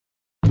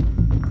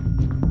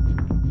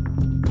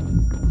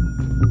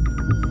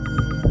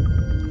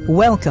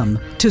Welcome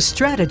to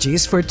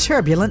Strategies for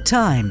Turbulent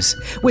Times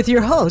with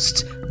your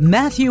hosts,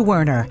 Matthew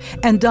Werner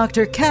and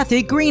Dr.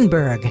 Kathy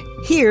Greenberg,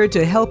 here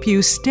to help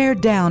you stare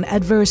down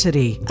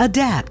adversity,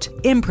 adapt,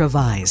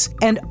 improvise,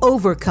 and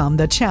overcome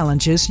the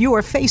challenges you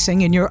are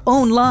facing in your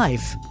own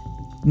life.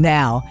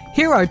 Now,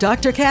 here are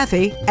Dr.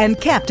 Kathy and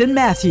Captain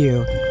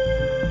Matthew.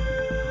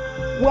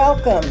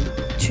 Welcome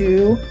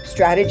to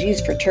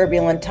Strategies for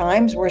Turbulent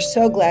Times. We're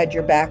so glad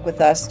you're back with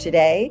us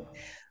today.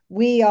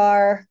 We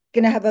are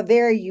going to have a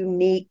very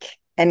unique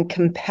and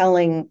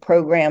compelling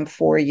program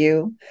for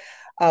you,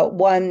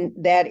 one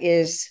that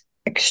is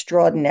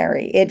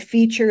extraordinary. It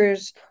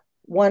features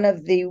one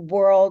of the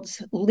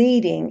world's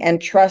leading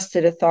and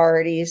trusted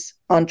authorities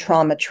on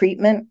trauma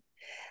treatment.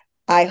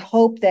 I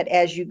hope that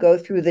as you go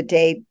through the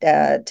day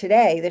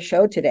today, the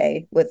show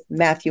today with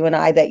Matthew and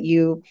I, that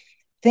you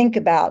think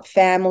about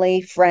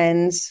family,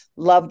 friends,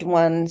 loved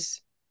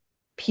ones,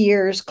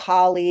 peers,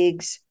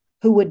 colleagues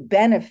who would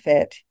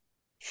benefit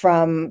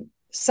from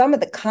some of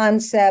the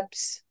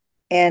concepts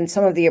and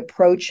some of the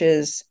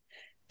approaches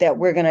that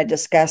we're going to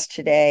discuss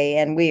today.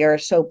 And we are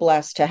so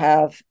blessed to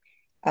have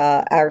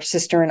our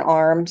sister in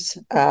arms,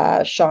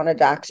 Shauna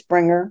Doc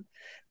Springer,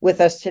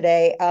 with us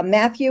today.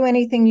 Matthew,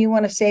 anything you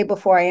want to say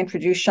before I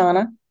introduce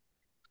Shauna?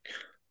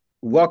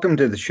 Welcome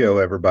to the show,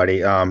 everybody.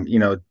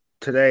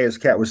 Today, as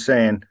Kat was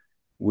saying,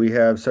 we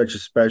have such a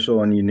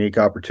special and unique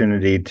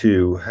opportunity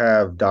to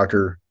have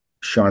Dr.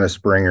 Shauna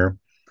Springer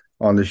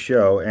on the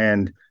show.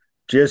 And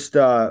just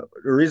the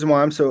reason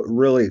why I'm so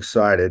really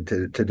excited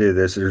to do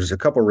this, there's a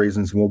couple of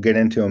reasons, and we'll get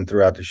into them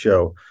throughout the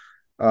show.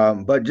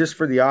 But just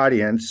for the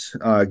audience,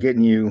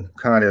 getting you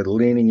kind of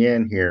leaning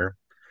in here,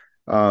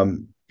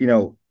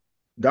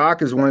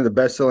 Doc is one of the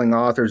best-selling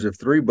authors of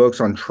 3 books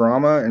on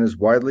trauma and is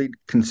widely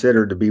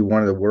considered to be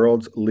one of the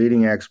world's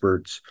leading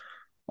experts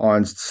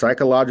on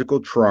psychological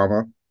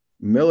trauma,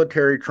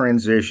 military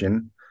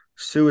transition,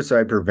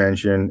 suicide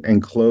prevention,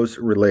 and close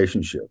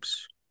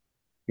relationships.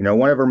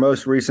 One of her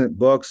most recent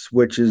books,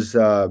 which is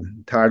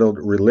titled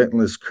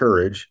Relentless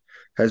Courage,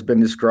 has been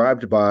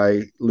described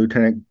by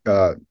Lieutenant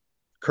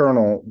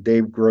Colonel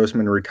Dave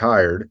Grossman,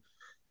 retired,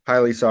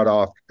 highly sought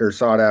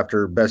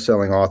after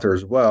best-selling author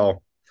as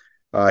well.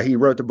 He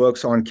wrote the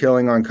books on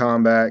Killing on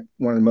Combat.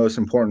 One of the most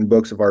important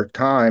books of our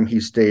time,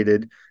 he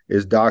stated,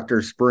 is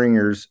Dr.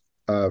 Springer's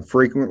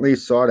frequently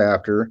sought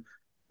after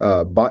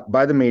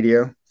by the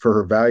media for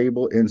her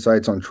valuable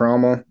insights on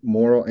trauma,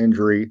 moral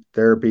injury,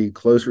 therapy,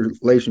 close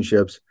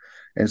relationships,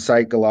 and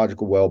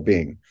psychological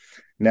well-being.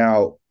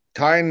 Now,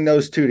 tying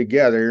those two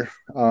together,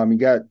 you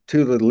got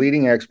 2 of the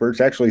leading experts,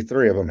 actually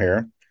 3 of them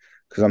here,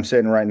 because I'm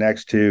sitting right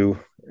next to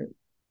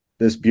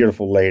this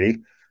beautiful lady,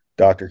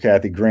 Dr.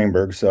 Kathy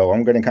Greenberg. So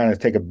I'm going to kind of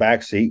take a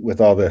back seat with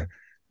all the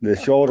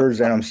shoulders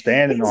that I'm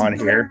standing on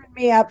here.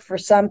 Me up for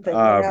something.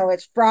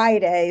 It's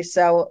Friday,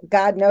 so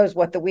God knows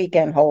what the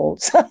weekend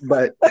holds.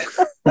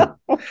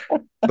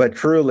 But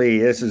truly,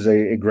 this is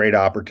a great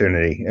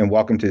opportunity. And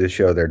welcome to the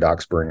show there,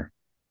 Doc Springer.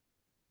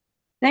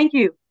 Thank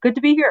you. Good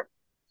to be here.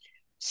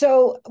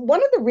 So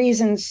one of the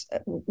reasons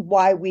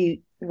why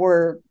we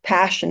were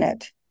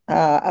passionate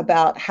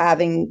about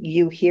having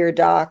you here,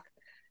 Doc,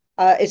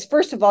 is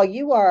first of all,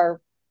 you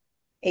are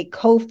a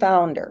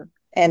co-founder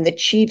and the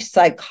chief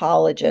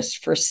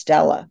psychologist for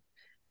Stella,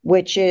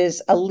 which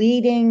is a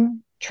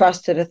leading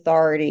trusted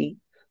authority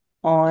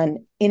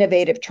on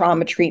innovative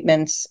trauma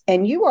treatments.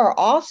 And you are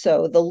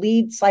also the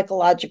lead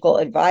psychological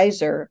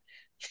advisor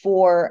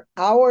for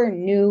our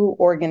new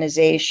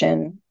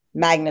organization,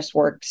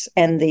 MagnusWorx,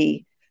 and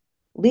the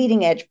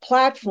leading edge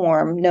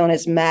platform known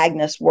as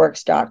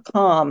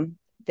MagnusWorx.com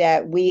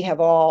that we have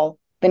all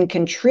been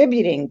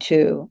contributing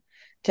to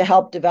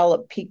help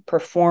develop peak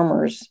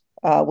performers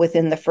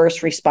within the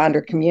first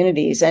responder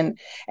communities. And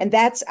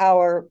that's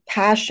our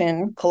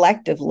passion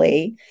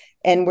collectively.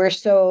 And we're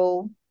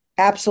so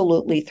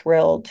absolutely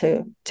thrilled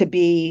to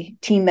be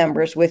team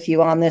members with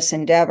you on this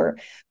endeavor.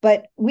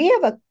 But we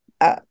have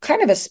a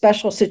kind of a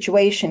special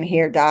situation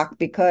here, Doc,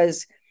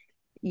 because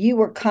you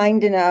were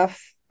kind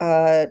enough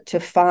to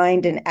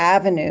find an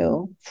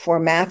avenue for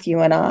Matthew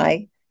and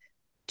I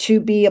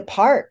to be a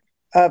part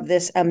of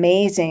this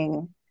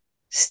amazing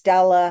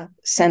Stella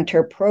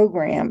Center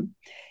program.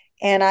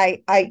 And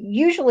I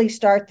usually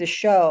start the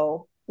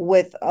show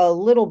with a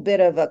little bit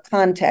of a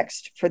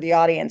context for the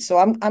audience. So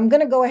I'm going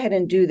to go ahead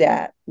and do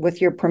that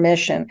with your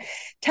permission.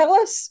 Tell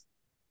us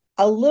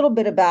a little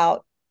bit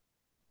about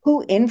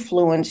who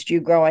influenced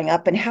you growing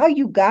up and how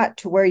you got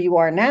to where you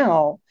are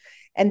now.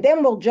 And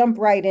then we'll jump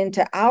right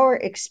into our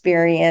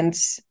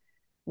experience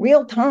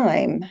real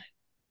time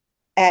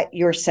at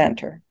your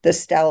center, the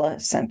Stella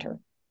Center.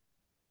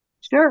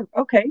 Sure.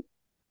 Okay.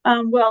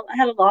 Well, I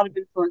had a lot of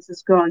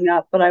influences growing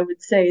up, but I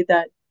would say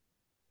that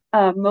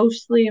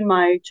mostly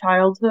my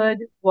childhood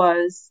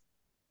was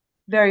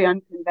very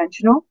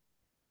unconventional.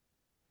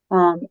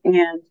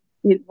 And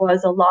it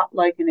was a lot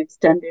like an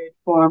extended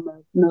form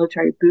of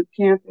military boot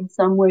camp in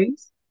some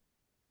ways.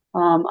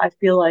 I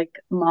feel like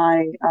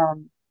my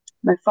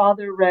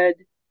father read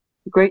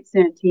The Great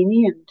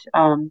Santini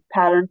and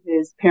patterned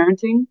his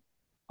parenting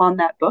on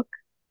that book.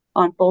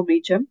 on Bull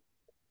Meacham.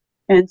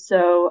 And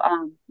so,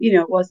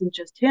 it wasn't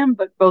just him,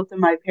 but both of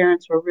my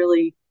parents were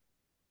really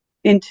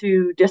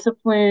into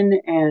discipline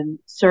and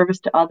service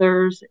to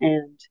others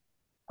and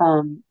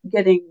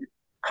getting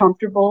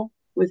comfortable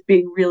with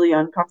being really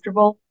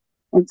uncomfortable.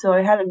 And so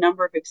I had a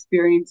number of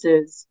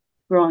experiences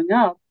growing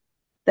up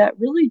that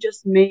really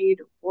just made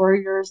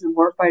warriors and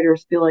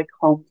warfighters feel like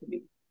home to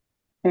me.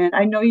 And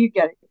I know you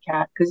get it,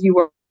 Kat, because you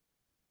were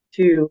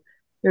too.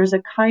 There's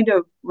a kind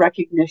of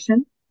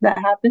recognition that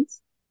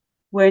happens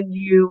when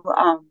you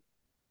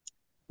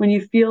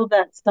feel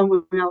that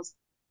someone else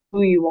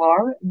who you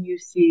are, and you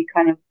see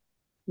kind of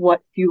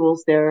what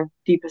fuels their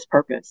deepest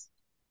purpose.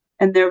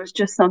 And there was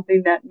just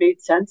something that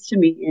made sense to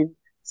me in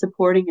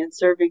supporting and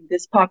serving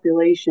this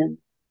population.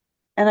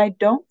 And I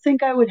don't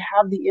think I would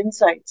have the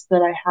insights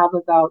that I have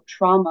about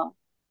trauma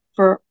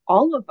for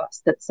all of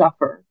us that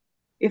suffer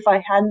if I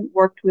hadn't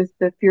worked with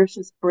the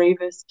fiercest,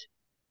 bravest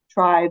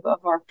tribe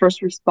of our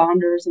first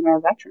responders and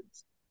our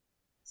veterans.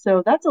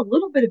 So that's a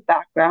little bit of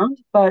background,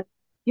 but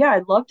yeah,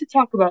 I'd love to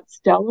talk about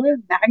Stella,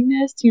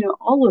 Magnus,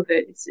 all of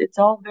it. It's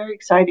all very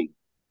exciting.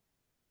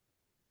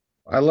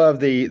 I love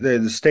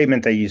the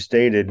statement that you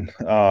stated,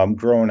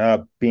 growing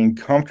up, being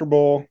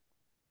comfortable,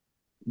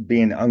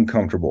 being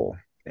uncomfortable.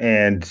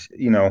 And,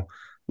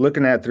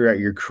 looking at throughout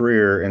your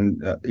career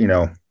and,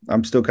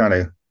 I'm still kind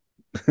of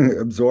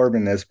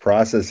absorbing this,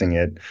 processing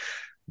it.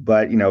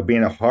 But,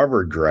 being a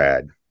Harvard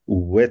grad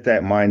with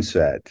that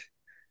mindset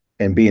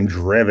and being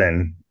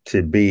driven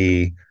to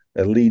be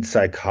a lead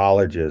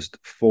psychologist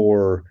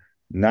for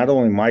not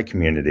only my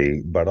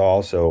community, but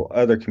also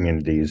other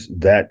communities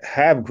that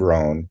have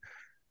grown,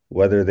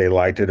 whether they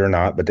liked it or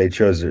not, but they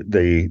chose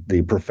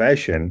the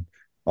profession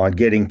on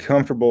getting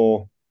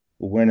comfortable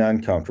when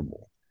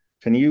uncomfortable.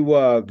 Can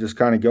you just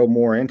kind of go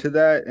more into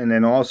that? And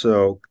then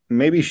also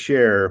maybe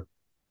share,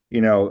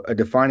 a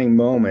defining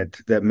moment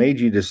that made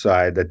you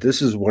decide that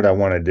this is what I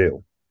want to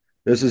do.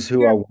 This is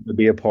who I want to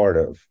be a part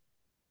of.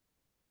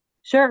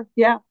 Sure.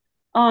 Yeah.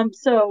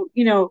 So,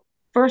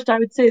 first I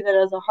would say that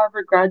as a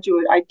Harvard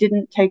graduate, I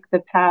didn't take the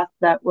path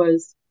that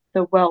was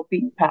the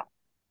well-beaten path.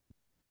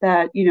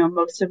 That,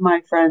 most of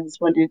my friends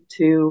went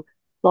into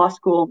law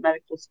school,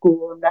 medical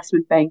school,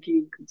 investment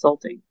banking,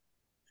 consulting.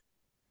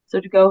 So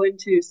to go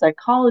into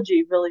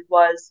psychology really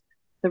was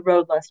the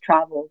road less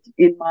traveled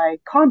in my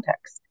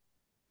context.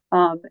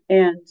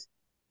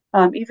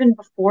 Even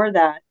before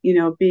that,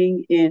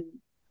 being in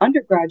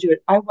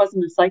undergraduate, I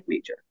wasn't a psych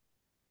major.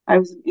 I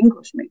was an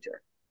English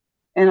major.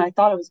 And I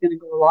thought I was going to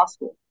go to law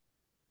school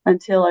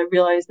until I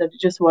realized that it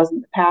just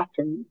wasn't the path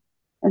for me.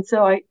 And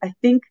so I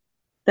think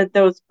that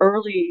those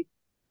early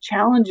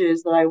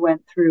challenges that I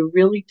went through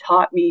really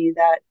taught me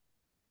that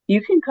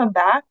you can come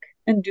back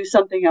and do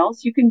something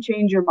else. You can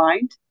change your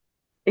mind.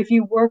 If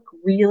you work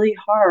really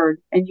hard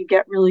and you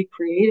get really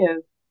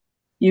creative,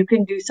 you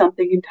can do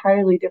something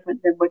entirely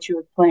different than what you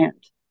had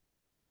planned.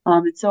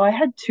 And so I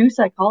had 2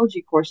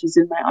 psychology courses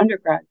in my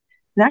undergrad.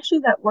 And actually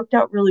that worked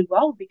out really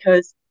well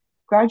because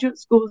graduate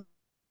school,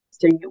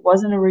 it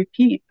wasn't a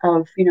repeat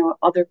of,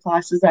 other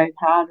classes I had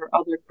had or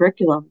other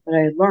curriculum that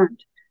I had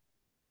learned.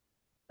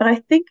 But I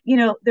think,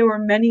 there were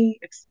many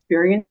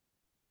experiences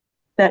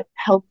that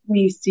helped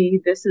me see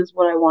this is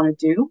what I want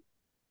to do.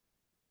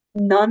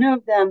 None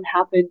of them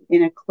happened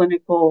in a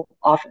clinical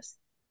office.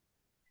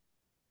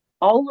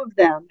 All of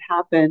them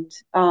happened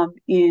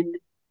in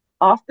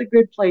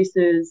off-the-grid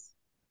places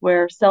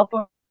where cell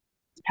phone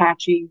was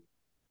patchy,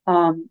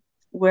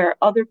 where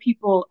other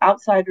people,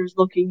 outsiders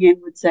looking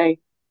in, would say,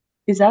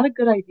 is that a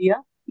good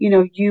idea?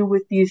 You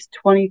with these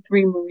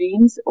 23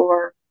 Marines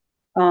or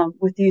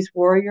with these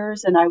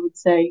warriors? And I would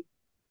say,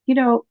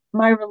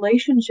 my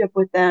relationship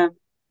with them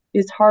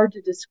is hard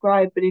to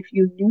describe, but if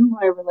you knew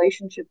my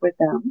relationship with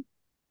them,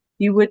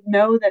 you would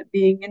know that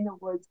being in the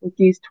woods with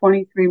these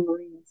 23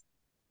 Marines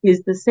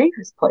is the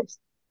safest place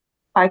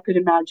I could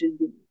imagine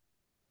being,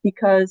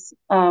 because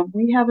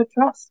we have a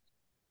trust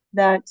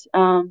that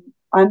I'm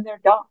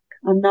their doc.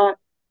 I'm not,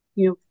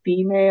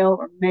 female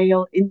or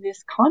male in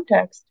this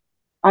context.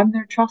 I'm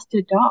their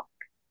trusted doc.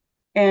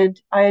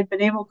 And I had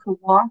been able to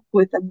walk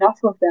with enough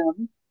of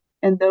them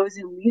and those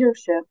in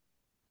leadership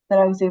that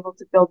I was able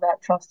to build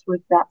that trust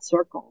with that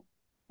circle.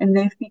 And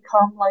they've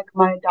become like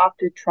my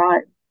adopted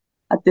tribe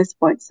at this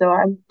point. So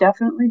I'm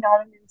definitely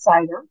not an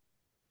insider.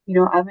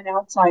 I'm an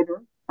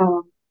outsider.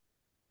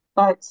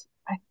 But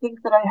I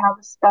think that I have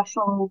a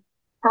special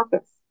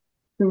purpose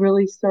to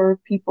really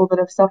serve people that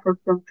have suffered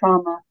from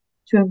trauma,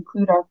 to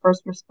include our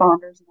first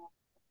responders.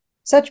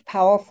 Such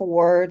powerful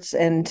words.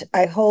 And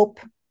I hope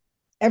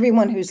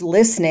everyone who's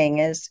listening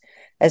is,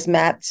 as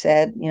Matt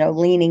said,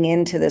 leaning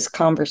into this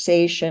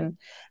conversation.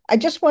 I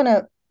just want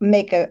to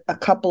make a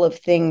couple of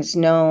things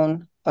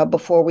known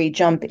before we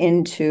jump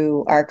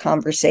into our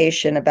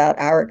conversation about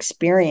our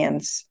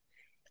experience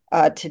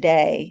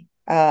today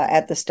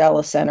at the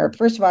Stella Center.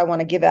 First of all, I want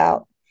to give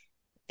out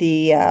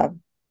the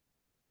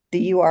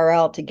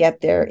URL to get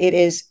there. It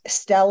is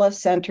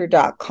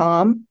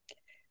stellacenter.com,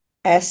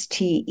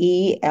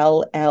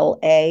 STELLA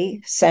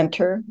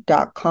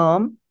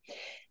center.com.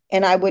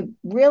 And I would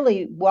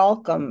really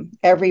welcome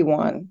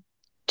everyone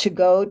to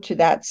go to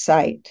that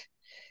site.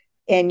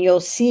 And you'll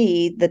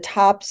see the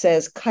top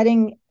says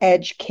cutting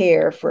edge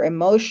care for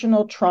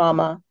emotional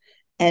trauma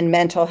and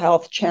mental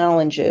health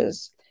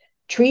challenges.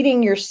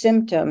 Treating your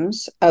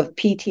symptoms of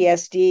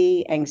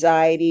PTSD,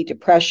 anxiety,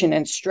 depression,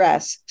 and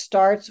stress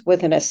starts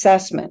with an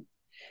assessment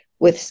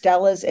with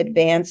Stella's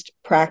advanced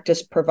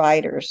practice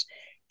providers.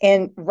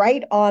 And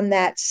right on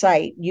that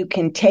site, you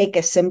can take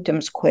a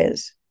symptoms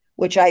quiz,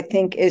 which I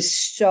think is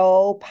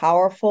so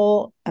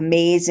powerful,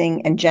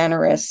 amazing, and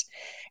generous.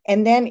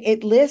 And then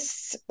it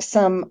lists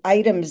some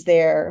items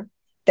there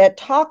that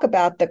talk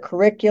about the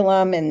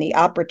curriculum and the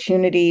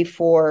opportunity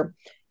for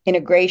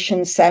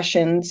integration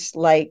sessions,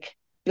 like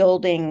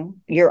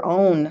building your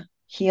own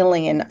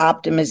healing and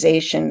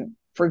optimization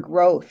for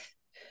growth.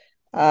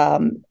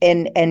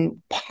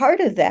 And part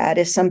of that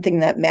is something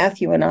that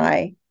Matthew and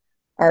I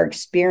are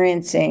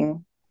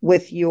experiencing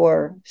with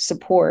your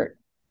support,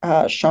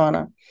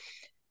 Shauna,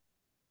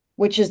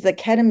 which is the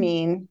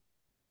ketamine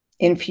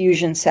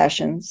infusion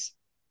sessions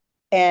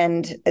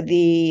and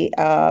the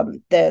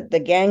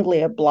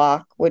ganglia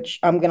block, which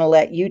I'm going to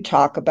let you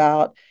talk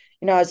about.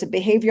 You know, as a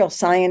behavioral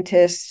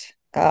scientist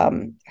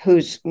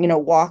who's, you know,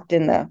 walked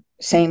in the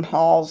same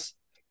halls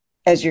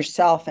as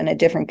yourself in a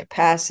different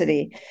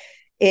capacity,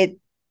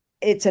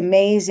 it's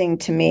amazing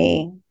to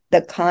me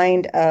the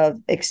kind of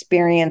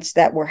experience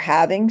that we're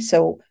having.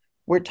 So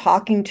we're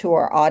talking to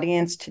our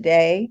audience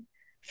today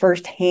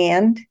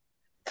firsthand,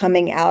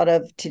 coming out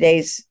of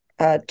today's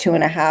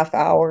 2.5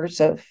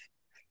 hours of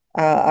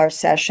our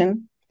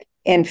session,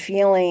 and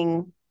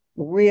feeling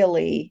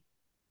really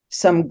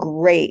some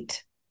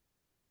great,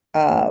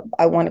 I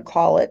want to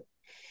call it,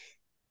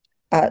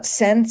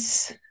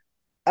 sense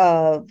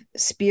of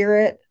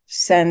spirit,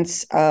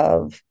 sense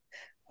of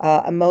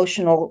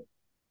emotional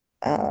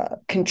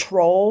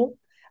control,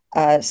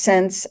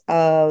 sense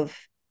of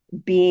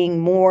being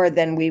more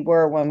than we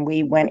were when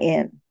we went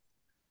in.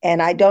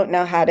 And I don't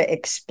know how to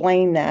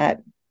explain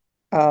that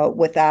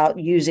without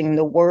using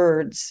the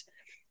words,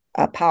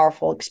 a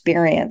powerful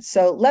experience.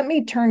 So let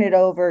me turn it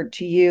over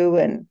to you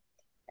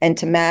and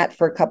to Matt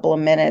for a couple of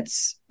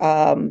minutes.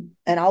 And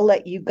I'll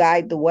let you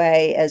guide the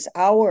way as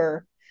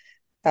our,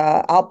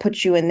 I'll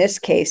put you in this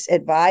case,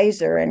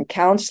 advisor and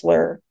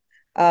counselor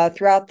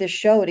throughout this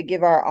show to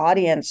give our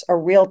audience a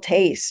real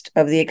taste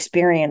of the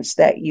experience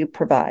that you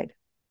provide.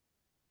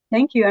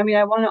 Thank you. I mean,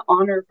 I want to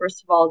honor,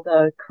 first of all,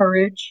 the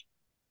courage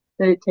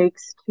that it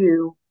takes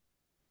to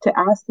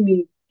ask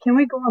me, can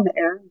we go on the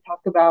air and talk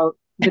about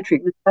the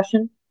treatment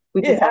session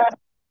we just had?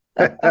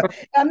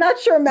 I'm not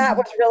sure Matt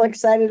was real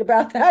excited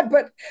about that,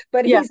 but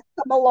yeah. He's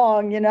come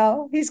along, you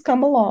know, he's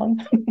come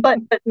along. but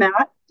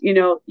Matt, you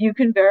know, you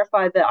can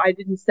verify that I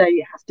didn't say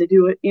you have to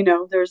do it. You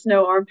know, there's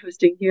no arm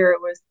twisting here.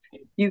 It was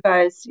you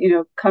guys, you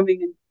know,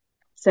 coming and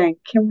saying,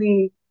 can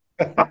we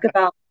talk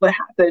about what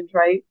happened,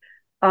 right?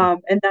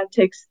 And that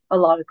takes a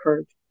lot of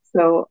courage.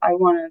 So I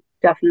want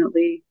to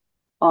definitely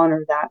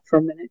honor that for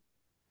a minute.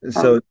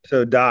 So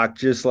Doc,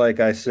 just like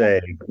I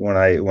say, when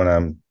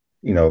I'm,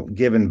 you know,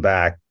 giving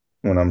back,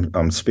 when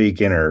I'm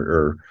speaking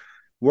or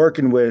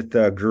working with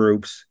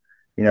groups,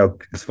 you know,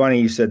 it's funny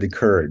you said the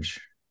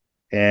courage.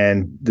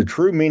 And the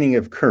true meaning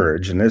of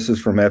courage, and this is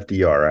from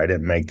FDR, I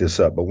didn't make this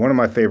up, but one of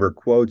my favorite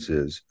quotes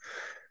is,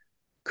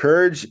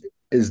 courage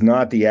is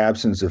not the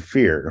absence of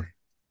fear.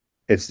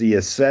 It's the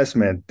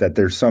assessment that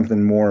there's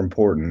something more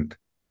important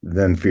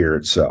than fear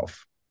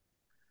itself.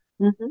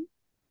 Mm-hmm.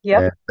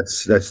 Yeah,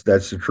 that's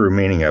the true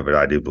meaning of it,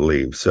 I do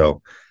believe.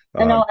 So,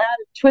 and I'll add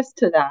a twist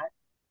to that.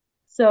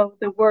 So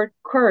the word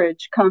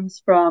courage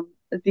comes from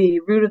the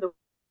root of the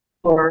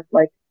word,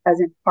 like as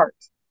in heart.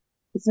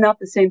 It's not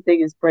the same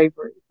thing as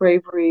bravery.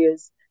 Bravery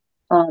is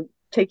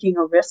taking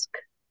a risk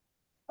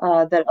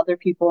that other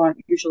people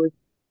aren't usually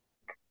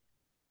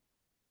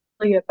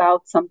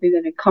about, something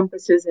that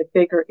encompasses a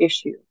bigger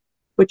issue.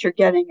 What you're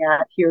getting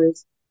at here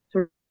is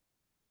sort of,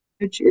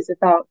 which is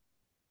about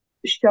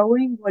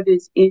showing what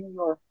is in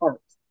your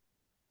heart.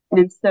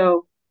 And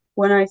so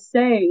when I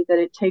say that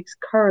it takes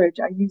courage,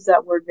 I use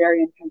that word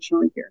very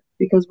intentionally here,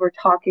 because we're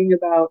talking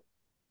about,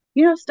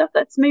 you know, stuff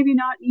that's maybe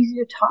not easy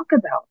to talk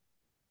about.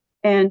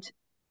 And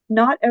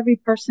not every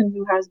person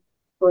who has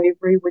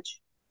bravery, which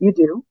you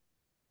do,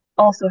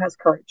 also has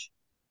courage.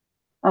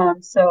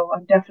 So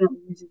I'm definitely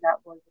using that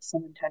word with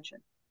some intention.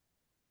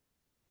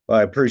 Well,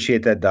 I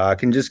appreciate that,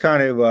 Doc. And just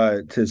kind of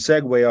to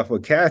segue off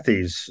of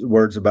Kathy's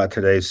words about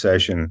today's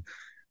session,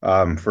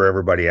 for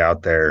everybody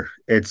out there,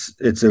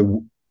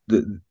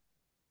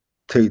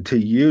 to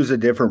use a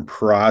different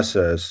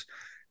process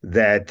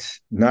that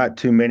not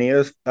too many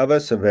of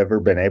us have ever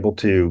been able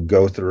to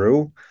go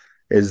through,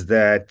 is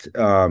that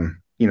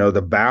you know,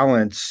 the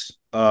balance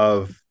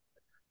of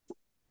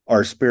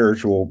our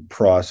spiritual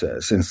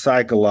process and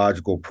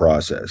psychological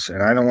process.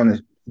 And I don't want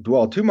to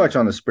dwell too much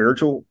on the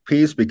spiritual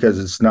piece because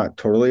it's not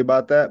totally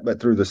about that, but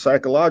through the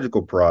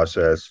psychological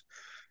process,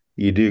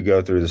 you do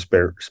go through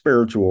the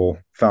spiritual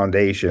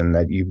foundation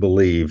that you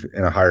believe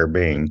in a higher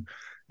being.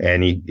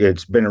 And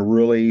it's been a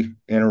really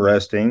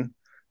interesting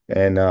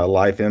and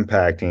life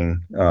impacting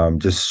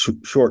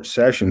short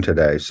session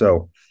today.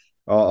 So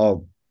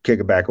I'll kick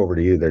it back over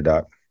to you there,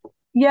 Doc.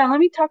 Yeah, let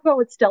me talk about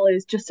what Stella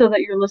is, just so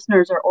that your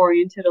listeners are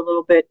oriented a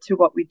little bit to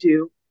what we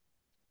do.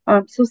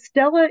 So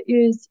Stella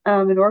is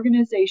an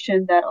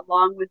organization that,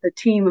 along with a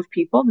team of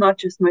people, not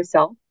just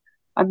myself,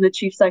 I'm the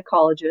chief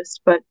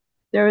psychologist, but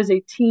there is a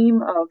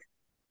team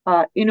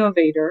of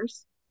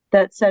innovators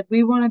that said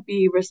we want to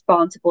be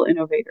responsible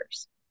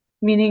innovators,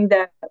 meaning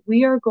that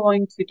we are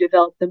going to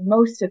develop the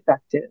most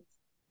effective,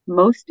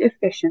 most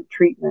efficient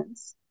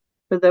treatments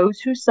for those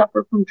who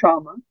suffer from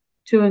trauma,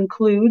 to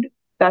include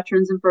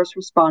veterans and first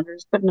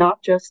responders, but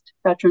not just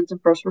veterans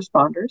and first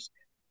responders,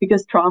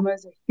 because trauma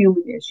is a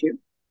human issue.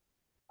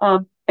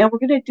 And we're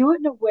going to do it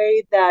in a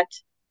way that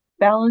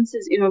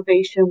balances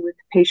innovation with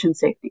patient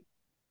safety.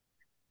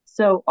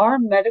 So our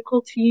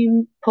medical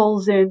team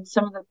pulls in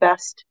some of the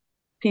best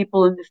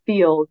people in the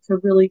field to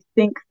really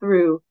think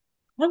through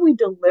how do we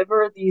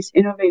deliver these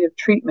innovative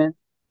treatments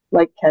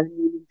like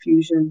ketamine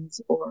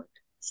infusions or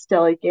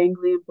stellate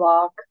ganglion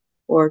block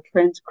or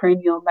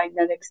transcranial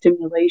magnetic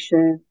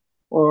stimulation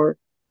or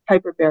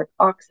hyperbaric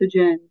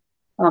oxygen.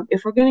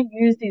 If we're going to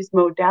use these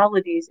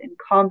modalities in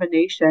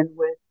combination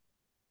with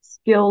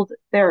skilled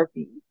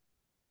therapy,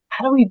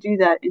 how do we do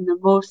that in the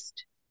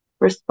most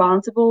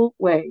responsible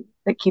way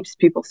that keeps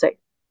people safe?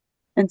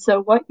 And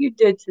so what you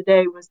did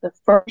today was the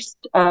first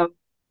of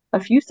a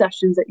few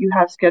sessions that you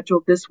have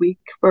scheduled this week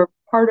for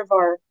part of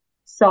our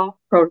soft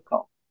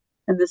protocol.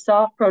 And the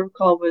soft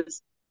protocol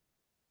was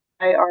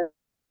by our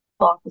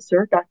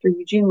officer, Dr.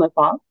 Eugene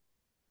Lipoff,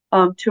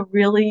 to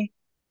really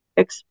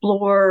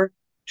explore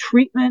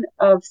treatment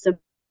of some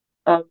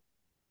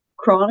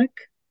chronic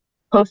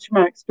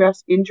post-traumatic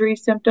stress injury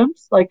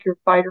symptoms, like your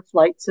fight or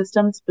flight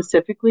system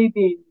specifically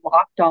being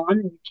locked on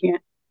and you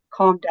can't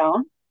calm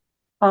down.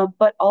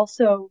 But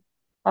also,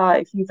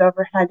 if you've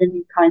ever had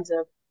any kinds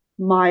of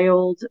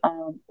mild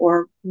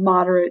or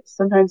moderate,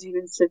 sometimes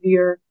even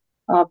severe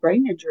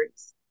brain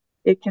injuries,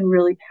 it can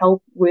really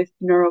help with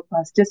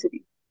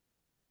neuroplasticity.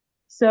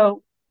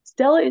 So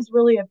Stella is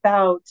really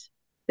about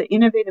the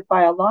innovative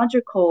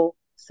biological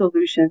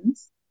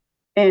solutions.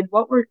 And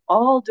what we're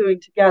all doing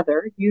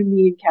together, you,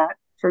 me, and Kat,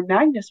 for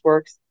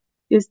MagnusWorx,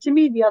 is, to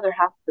me, the other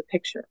half of the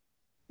picture.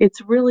 It's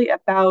really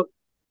about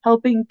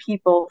helping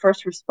people,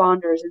 first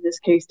responders in this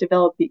case,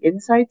 develop the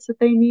insights that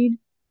they need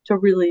to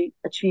really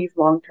achieve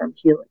long-term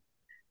healing.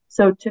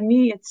 So to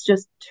me, it's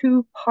just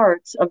two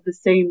parts of the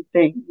same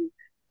thing. You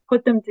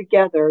put them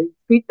together, you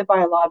treat the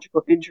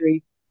biological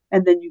injury,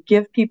 and then you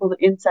give people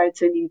the insights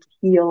they need to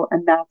heal,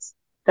 and that's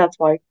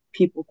why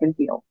people can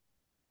heal.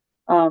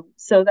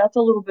 So that's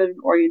a little bit of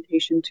an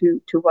orientation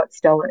to what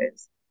Stella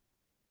is.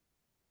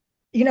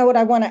 You know what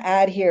I want to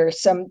add here,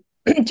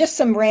 just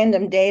some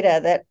random data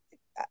that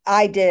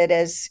I did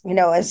as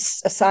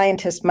a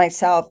scientist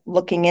myself,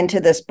 looking into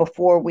this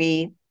before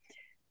we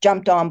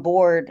jumped on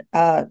board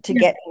to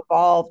get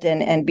involved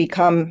and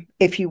become,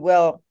 if you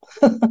will,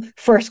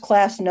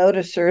 first-class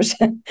noticers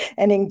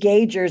and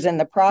engagers in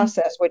the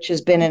process, which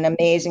has been an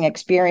amazing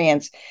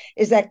experience,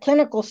 is that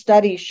clinical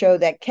studies show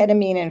that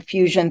ketamine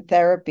infusion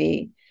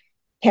therapy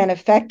can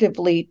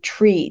effectively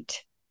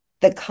treat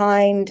the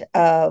kind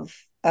of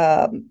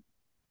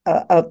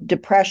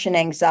depression,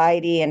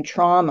 anxiety, and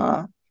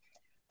trauma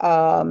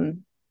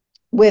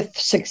with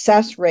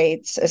success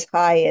rates as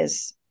high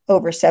as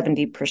over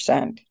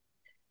 70%.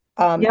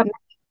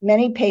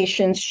 Many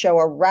patients show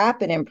a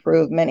rapid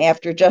improvement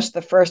after just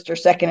the first or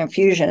second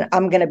infusion.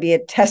 I'm going to be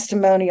a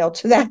testimonial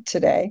to that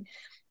today.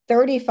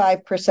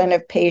 35%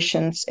 of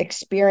patients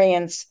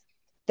experience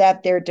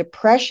that their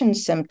depression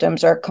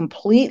symptoms are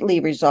completely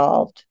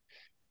resolved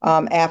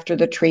after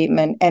the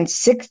treatment, and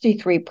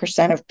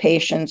 63% of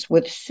patients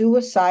with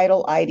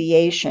suicidal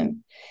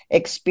ideation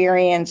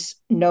experience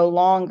no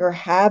longer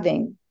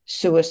having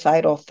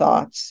suicidal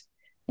thoughts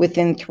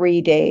within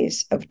 3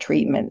 days of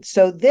treatment.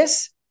 So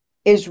this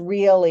is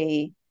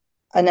really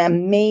an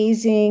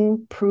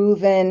amazing,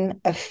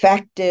 proven,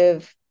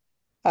 effective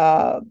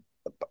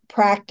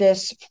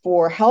practice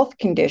for health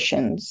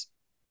conditions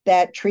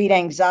that treat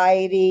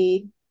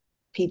anxiety,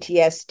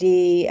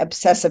 PTSD,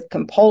 obsessive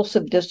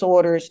compulsive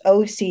disorders,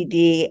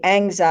 OCD,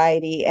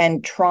 anxiety,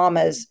 and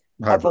traumas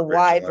of a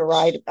wide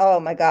variety. Oh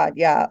my God,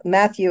 yeah.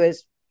 Matthew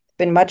has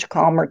been much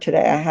calmer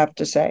today, I have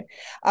to say.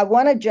 I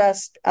want to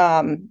just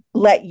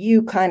let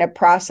you kind of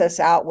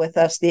process out with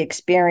us the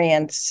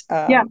experience,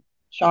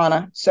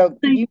 Shauna. So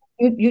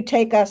you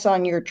take us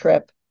on your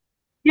trip.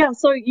 Yeah,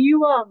 so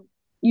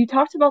you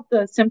talked about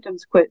the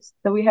symptoms quiz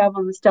that we have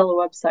on the Stella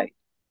website.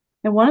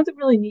 And one of the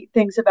really neat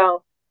things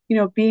about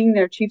being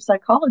their chief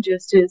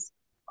psychologist is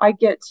I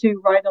get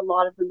to write a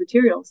lot of the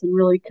materials and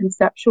really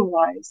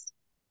conceptualize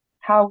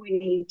how we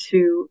need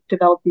to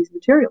develop these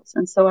materials.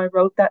 And so I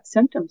wrote that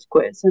symptoms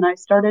quiz, and I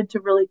started to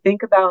really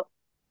think about,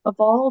 of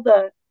all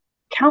the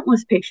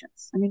countless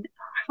patients,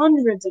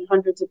 hundreds and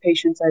hundreds of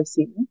patients I've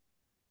seen,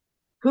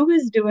 who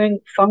is doing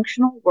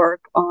functional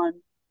work on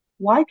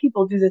why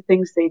people do the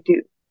things they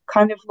do,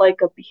 kind of like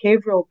a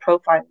behavioral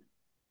profiling.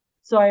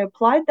 So I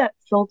applied that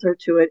filter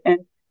to it, and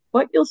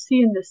what you'll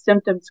see in the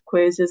symptoms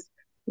quiz is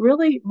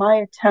really my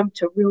attempt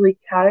to really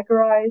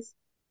categorize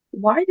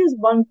why does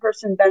one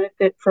person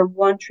benefit from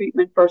one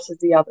treatment versus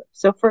the other.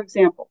 So for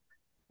example,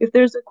 if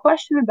there's a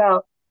question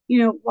about,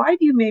 why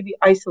do you maybe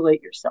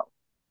isolate yourself?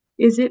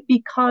 Is it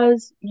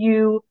because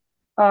you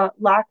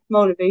lack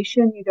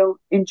motivation, you don't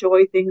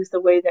enjoy things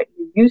the way that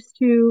you used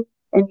to,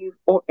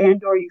 or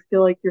you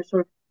feel like you're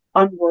sort of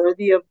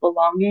unworthy of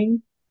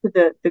belonging to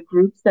the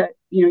groups that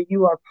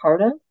you are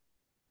part of?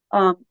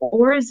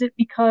 Or is it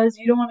because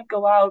you don't want to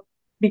go out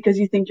because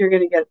you think you're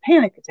going to get a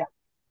panic attack,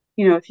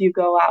 if you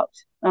go out?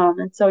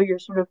 And so you're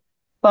sort of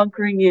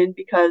bunkering in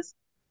because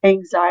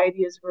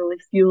anxiety is really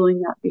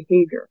fueling that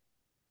behavior.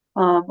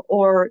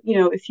 Or,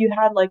 if you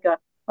had like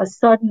a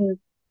sudden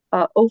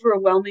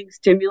overwhelming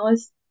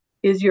stimulus,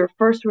 is your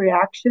first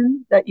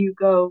reaction that you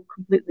go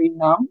completely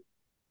numb?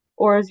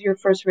 Or is your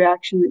first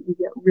reaction that you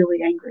get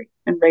really angry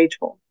and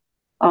rageful,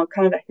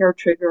 kind of a hair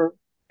trigger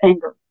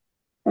anger?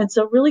 And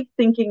so really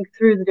thinking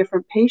through the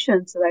different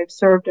patients that I've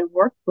served and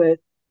worked with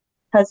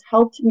has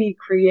helped me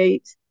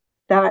create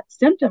that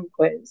symptom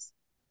quiz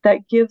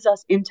that gives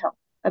us intel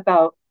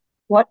about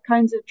what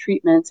kinds of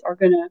treatments are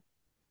going to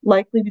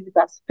likely be the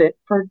best fit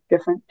for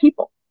different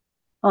people.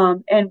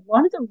 And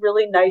one of the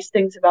really nice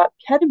things about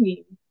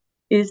ketamine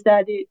is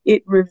that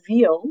it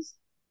reveals,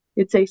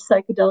 it's a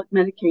psychedelic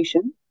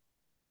medication.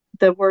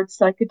 The word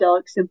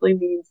psychedelic simply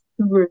means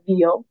to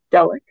reveal,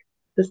 delic,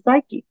 the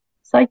psyche.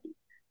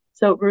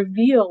 So it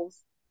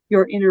reveals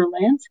your inner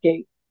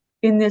landscape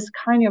in this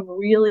kind of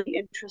really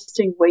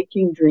interesting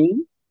waking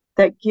dream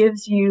that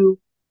gives you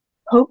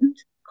potent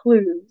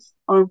clues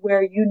on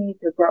where you need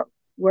to grow,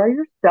 where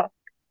you're stuck,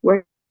 where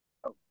you're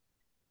stuck.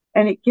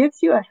 And it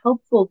gives you a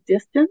helpful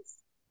distance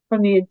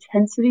from the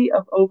intensity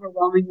of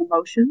overwhelming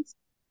emotions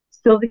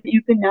so that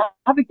you can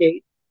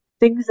navigate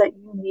things that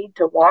you need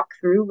to walk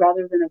through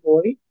rather than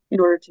avoid in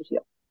order to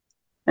heal.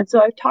 And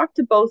so I've talked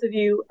to both of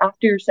you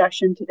after your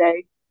session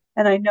today,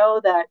 and I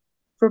know that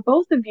for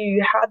both of you,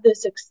 you had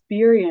this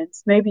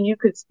experience, maybe you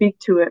could speak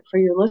to it for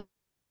your listeners,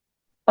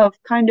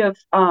 of kind of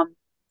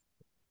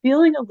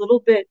feeling a little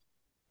bit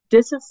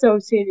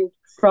disassociated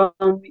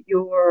from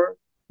your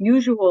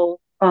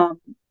usual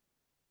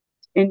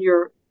in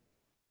your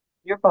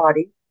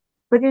body,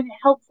 but in a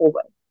helpful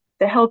way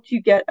that helped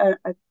you get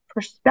a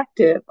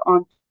perspective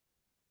on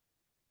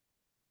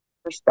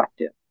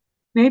perspective.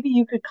 Maybe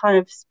you could kind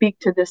of speak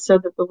to this so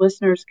that the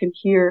listeners can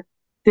hear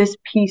this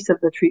piece of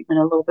the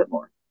treatment a little bit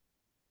more.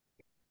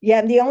 Yeah,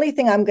 and the only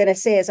thing I'm going to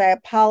say is I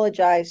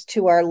apologize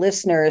to our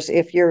listeners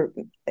if you're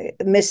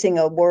missing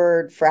a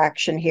word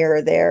fraction here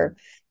or there,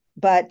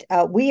 but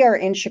we are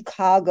in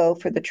Chicago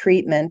for the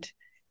treatment,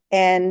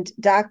 and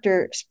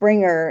Dr.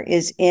 Springer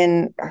is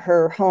in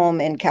her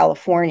home in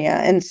California.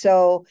 And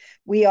so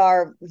we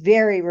are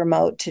very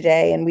remote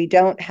today, and we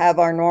don't have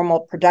our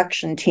normal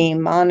production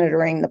team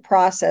monitoring the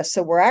process.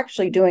 So we're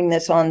actually doing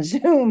this on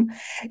Zoom,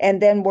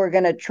 and then we're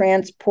going to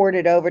transport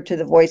it over to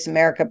the Voice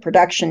America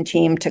production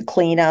team to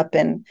clean up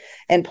and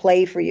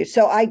play for you.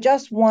 So I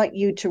just want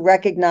you to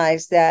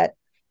recognize that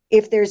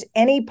if there's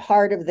any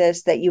part of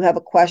this that you have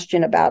a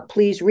question about,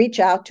 please reach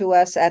out to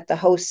us at the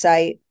host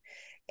site,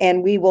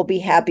 and we will be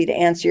happy to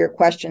answer your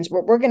questions.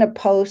 We're going to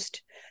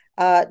post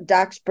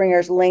Doc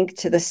Springer's link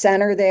to the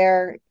center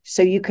there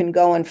so you can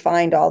go and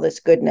find all this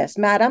goodness.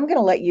 Matt, I'm going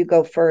to let you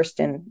go first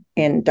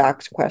in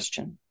Doc's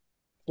question.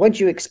 What'd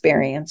you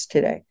experience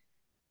today?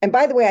 And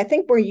by the way, I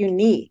think we're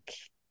unique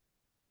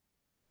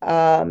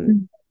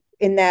in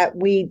that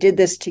we did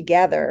this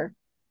together,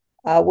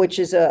 which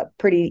is a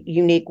pretty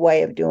unique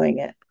way of doing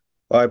it.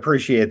 Well, I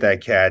appreciate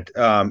that, Kat.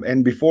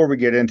 And before we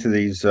get into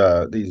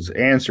these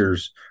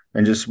answers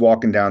and just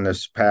walking down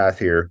this path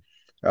here,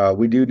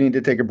 we do need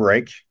to take a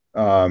break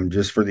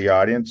just for the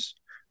audience.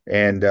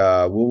 And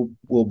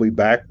we'll be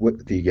back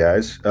with you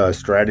guys,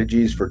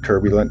 strategies for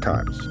turbulent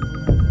times.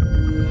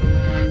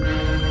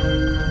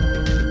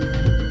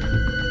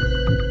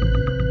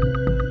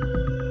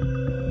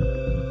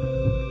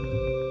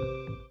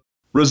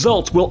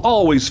 Results will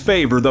always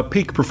favor the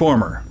peak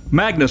performer.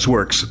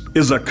 MagnusWorx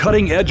is a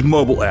cutting-edge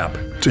mobile app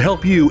to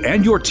help you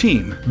and your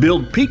team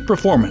build peak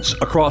performance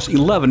across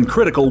 11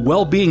 critical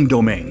well-being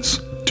domains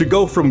to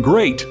go from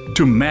great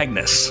to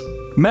Magnus.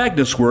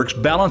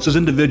 MagnusWorx balances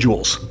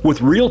individuals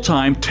with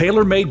real-time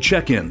tailor-made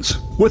check-ins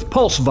with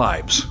pulse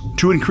vibes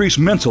to increase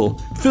mental,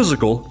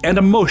 physical, and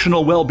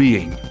emotional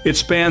well-being. It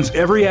spans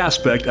every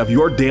aspect of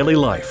your daily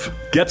life.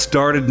 Get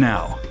started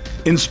now.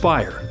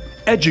 Inspire,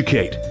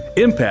 educate,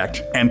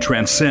 impact, and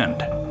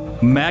transcend.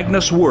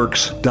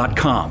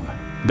 MagnusWorx.com.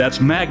 That's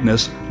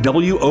Magnus,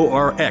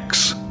 WORX.com.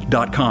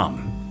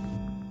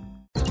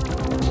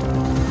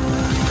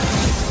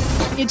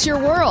 It's your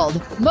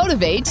world.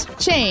 Motivate,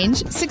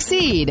 change,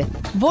 succeed.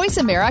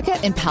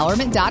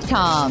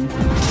 VoiceAmericaEmpowerment.com.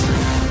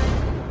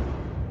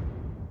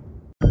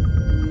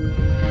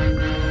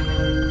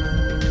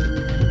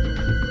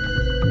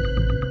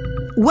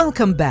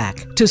 Welcome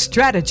back to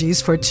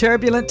Strategies for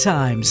Turbulent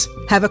Times.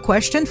 Have a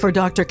question for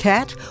Dr.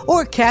 Kat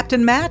or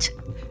Captain Matt?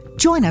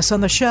 Join us on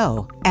the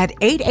show at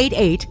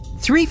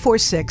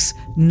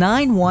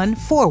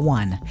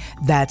 888-346-9141.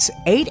 That's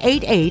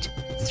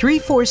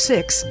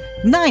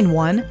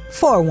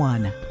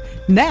 888-346-9141.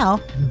 Now,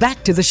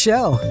 back to the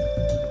show.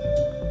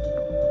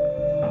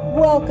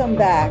 Welcome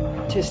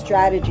back to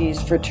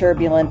Strategies for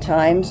Turbulent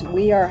Times.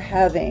 We are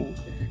having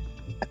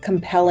a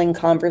compelling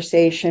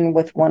conversation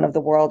with one of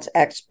the world's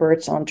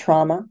experts on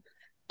trauma,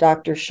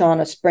 Dr.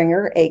 Shauna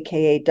Springer,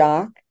 aka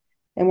Doc.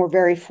 And we're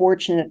very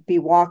fortunate to be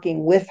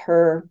walking with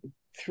her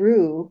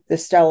through the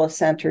Stella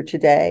Center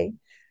today,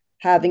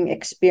 having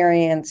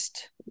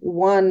experienced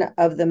one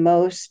of the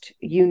most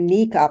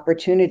unique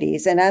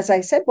opportunities. And as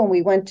I said, when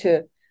we went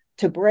to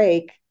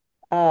break,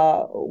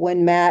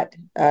 when Matt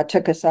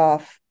took us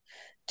off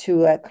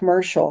to a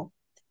commercial,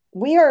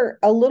 we are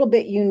a little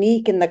bit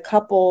unique in the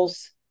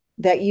couples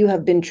that you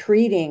have been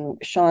treating,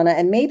 Shauna.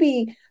 And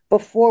maybe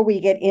before we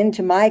get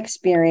into my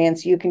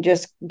experience, you can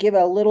just give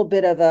a little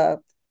bit of a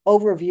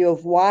overview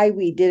of why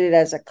we did it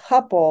as a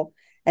couple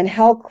and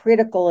how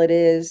critical it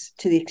is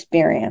to the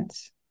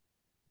experience.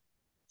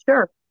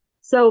 Sure.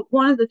 So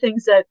one of the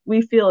things that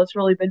we feel has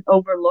really been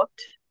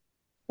overlooked,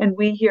 and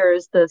we here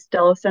as the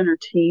Stella Center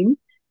team,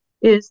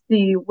 is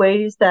the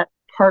ways that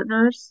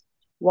partners,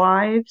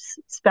 wives,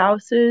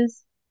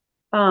 spouses,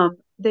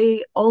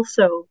 they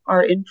also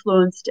are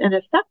influenced and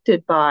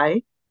affected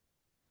by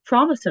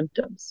trauma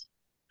symptoms.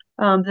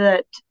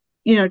 That,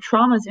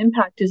 trauma's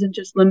impact isn't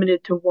just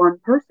limited to one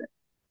person.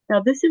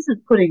 Now, this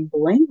isn't putting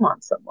blame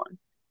on someone.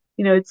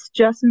 It's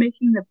just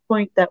making the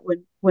point that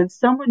when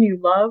someone you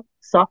love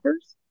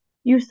suffers,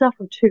 you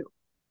suffer too.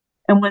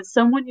 And when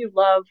someone you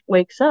love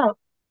wakes up,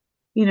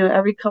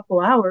 every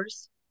couple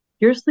hours,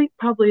 your sleep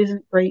probably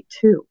isn't great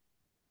too.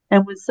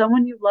 And when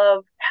someone you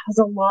love has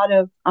a lot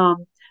of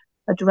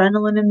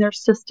adrenaline in their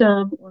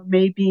system, or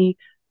maybe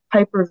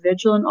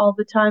hypervigilant all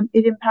the time,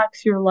 it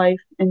impacts your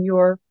life and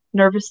your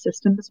nervous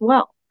system as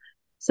well.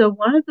 So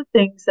one of the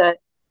things that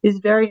is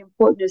very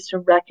important is to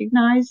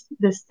recognize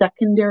the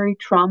secondary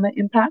trauma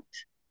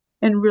impact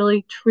and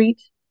really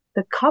treat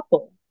the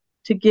couple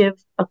to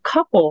give a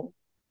couple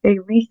a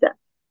reset.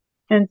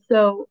 And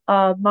so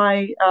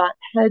my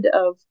head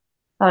of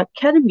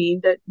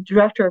ketamine, the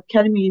director of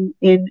ketamine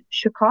in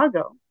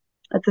Chicago,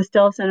 at the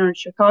Stella Center in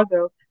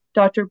Chicago,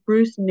 Dr.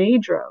 Bruce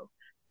Nadro,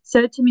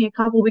 said to me a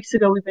couple of weeks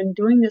ago, we've been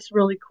doing this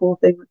really cool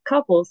thing with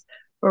couples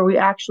where we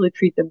actually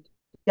treat them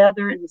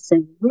together in the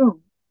same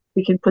room.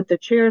 We can put the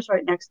chairs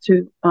right next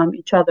to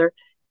each other,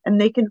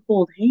 and they can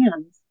hold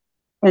hands.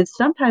 And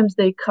sometimes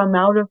they come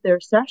out of their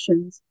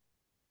sessions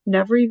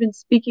never even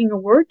speaking a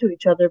word to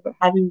each other, but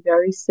having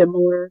very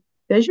similar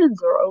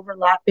visions or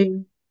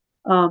overlapping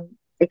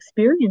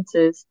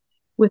experiences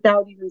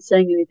without even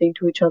saying anything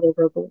to each other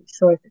verbally.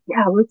 So I said,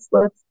 yeah, let's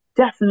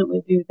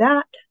definitely do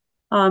that.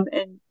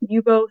 And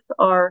you both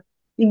are,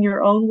 in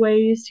your own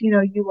ways,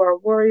 you are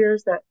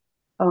warriors that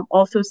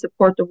also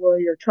support the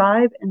warrior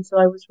tribe. And so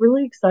I was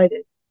really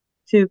excited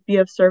to be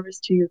of service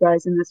to you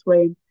guys in this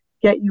way and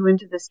get you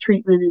into this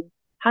treatment and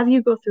have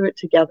you go through it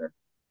together.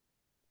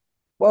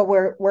 Well,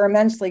 we're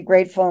immensely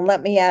grateful. And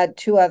let me add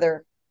two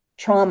other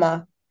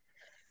trauma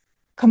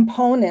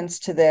components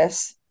to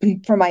this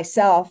for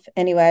myself.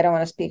 Anyway, I don't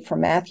want to speak for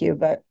Matthew,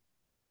 but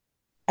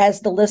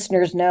as the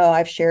listeners know,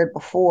 I've shared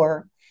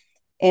before,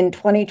 in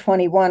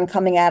 2021,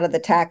 coming out of the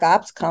TAC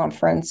Ops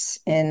conference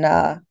in,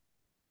 I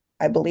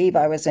believe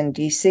I was in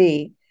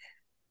DC,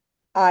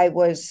 I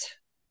was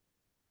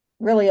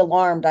really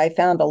alarmed. I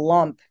found a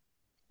lump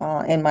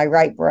in my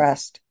right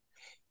breast.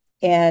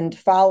 And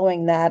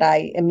following that,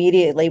 I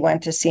immediately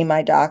went to see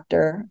my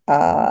doctor,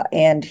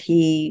 and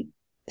he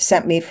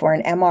sent me for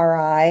an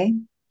MRI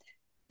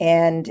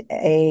and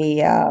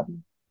a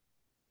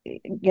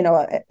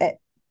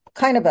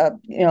kind of a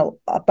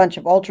bunch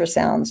of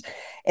ultrasounds.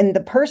 And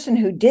the person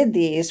who did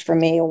these for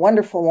me, a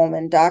wonderful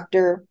woman,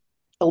 Dr.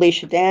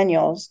 Alicia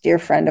Daniels, dear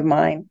friend of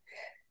mine,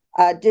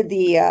 did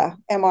the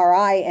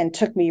MRI and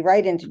took me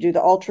right in to do the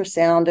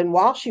ultrasound. And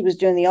while she was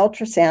doing the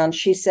ultrasound,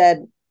 she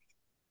said,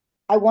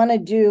 I want to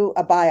do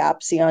a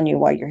biopsy on you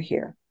while you're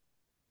here.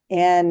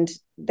 And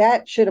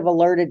that should have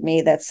alerted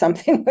me that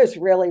something was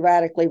really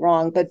radically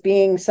wrong. But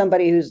being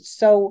somebody who's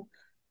so,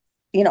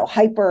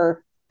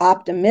 hyper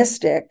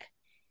optimistic,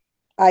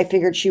 I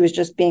figured she was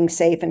just being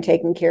safe and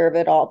taking care of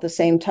it all at the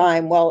same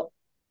time. Well,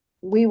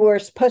 we were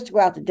supposed to go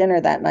out to dinner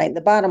that night.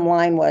 The bottom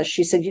line was,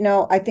 she said,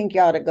 I think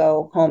you ought to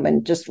go home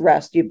and just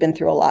rest. You've been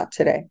through a lot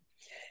today.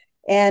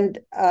 And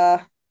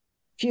a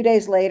few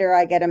days later,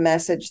 I get a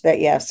message that,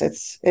 yes,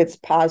 it's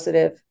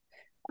positive.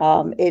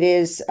 It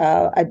is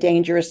a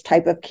dangerous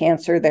type of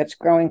cancer that's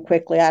growing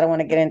quickly. I don't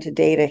want to get into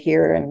data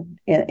here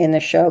in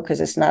the show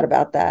because it's not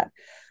about that.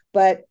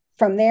 But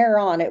from there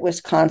on, it was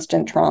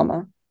constant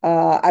trauma.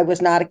 I was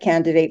not a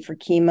candidate for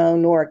chemo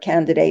nor a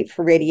candidate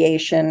for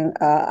radiation.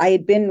 I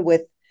had been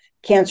with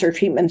Cancer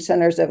Treatment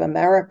Centers of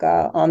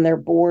America on their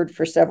board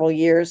for several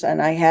years,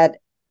 and I had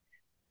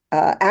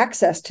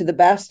access to the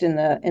best in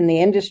the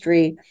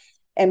industry.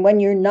 And when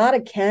you're not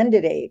a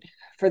candidate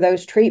for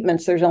those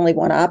treatments, there's only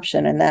one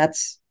option, and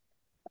that's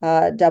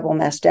double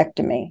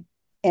mastectomy.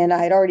 and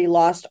I'd already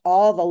lost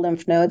all the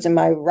lymph nodes in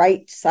my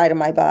right side of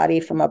my body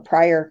from a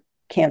prior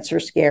cancer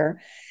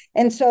scare.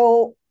 And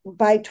so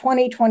by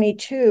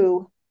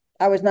 2022,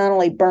 I was not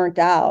only burnt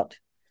out,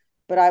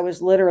 but I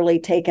was literally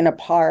taken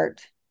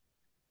apart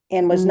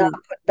and was not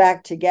put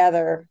back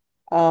together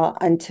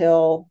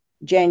until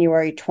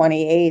January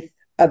 28th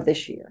of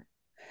this year.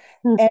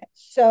 And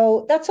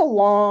so that's a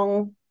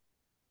long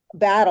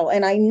battle.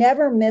 And I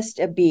never missed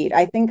a beat.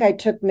 I think I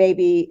took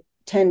maybe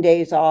 10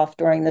 days off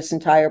during this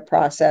entire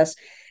process.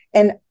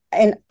 And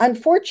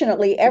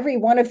unfortunately, every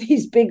one of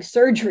these big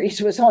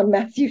surgeries was on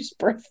Matthew's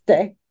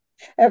birthday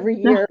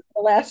every year for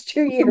the last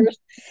 2 years.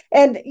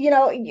 And,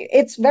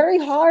 it's very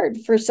hard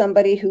for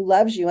somebody who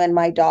loves you, and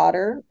my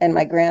daughter and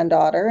my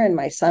granddaughter and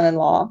my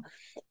son-in-law.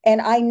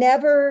 And I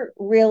never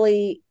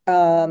really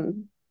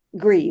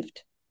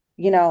grieved.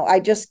 I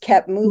just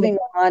kept moving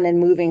on and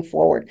moving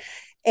forward.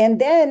 And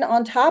then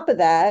on top of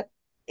that,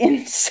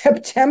 in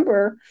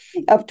September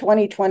of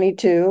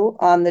 2022,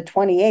 on the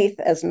 28th,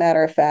 as a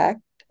matter of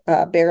fact,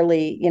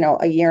 barely,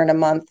 a year and a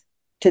month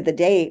to the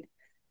date,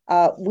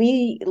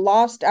 we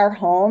lost our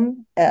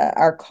home,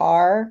 our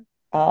car,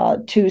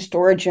 2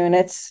 storage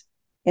units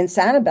in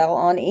Sanibel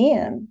on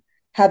Ian,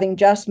 having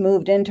just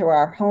moved into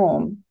our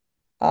home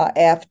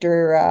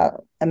after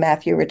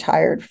Matthew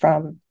retired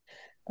from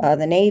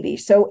the Navy.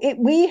 So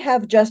we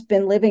have just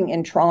been living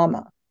in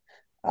trauma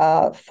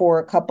for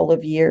a couple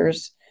of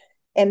years,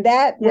 and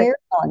that wears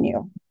on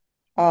you.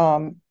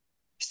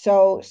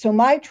 So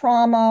my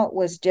trauma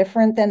was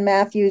different than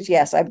Matthew's.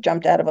 Yes, I've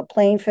jumped out of a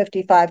plane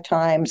 55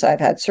 times. I've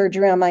had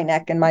surgery on my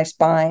neck and my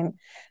spine,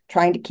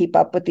 trying to keep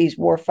up with these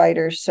war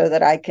fighters so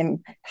that I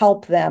can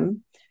help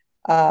them.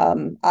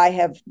 I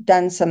have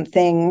done some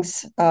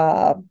things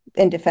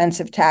in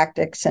defensive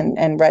tactics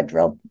and red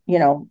drill,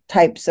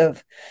 types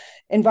of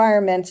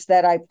environments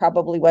that I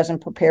probably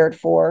wasn't prepared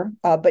for.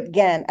 But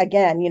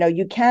again,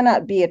 you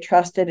cannot be a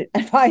trusted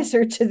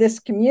advisor to this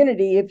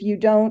community if you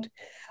don't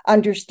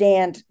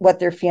understand what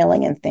they're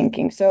feeling and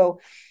thinking.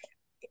 So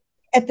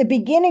at the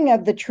beginning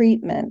of the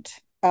treatment,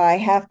 I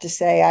have to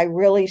say, I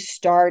really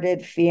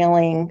started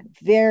feeling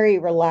very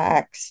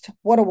relaxed.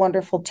 What a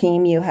wonderful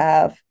team you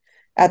have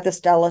at the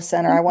Stella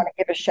Center. I want to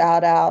give a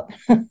shout out.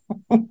 And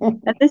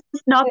this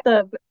is not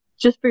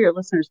just for your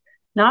listeners,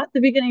 not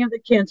the beginning of the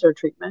cancer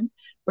treatment.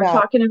 We're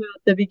talking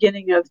about the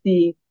beginning of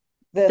the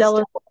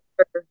Stella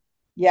Center.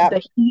 Yeah.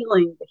 The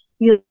healing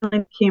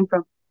came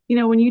from,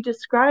 when you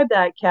describe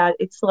that, Kat,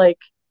 it's like,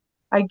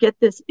 I get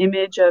this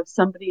image of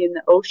somebody in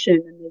the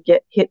ocean and they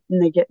get hit and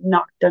they get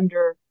knocked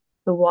under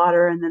the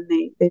water, and then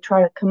they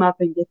try to come up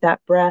and get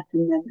that breath,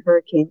 and then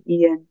Hurricane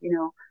Ian,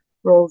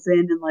 rolls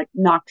in and like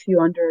knocks you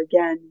under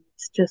again.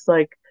 It's just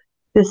like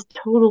this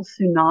total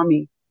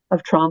tsunami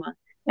of trauma.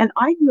 And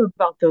I knew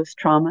about those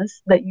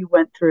traumas that you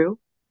went through,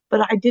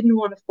 but I didn't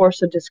want to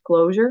force a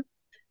disclosure.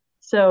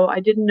 So I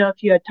didn't know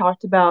if you had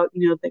talked about,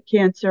 the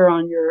cancer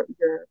on your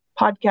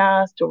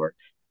podcast or,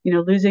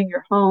 losing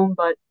your home,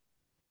 but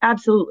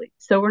absolutely.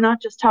 So we're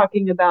not just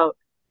talking about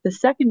the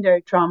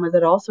secondary trauma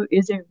that also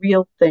is a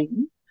real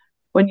thing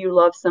when you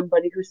love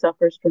somebody who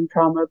suffers from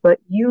trauma, but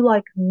you,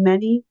 like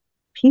many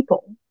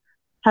people,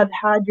 have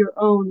had your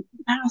own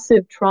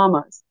massive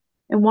traumas.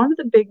 And one of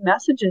the big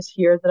messages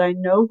here that I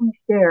know we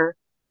share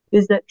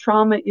is that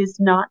trauma is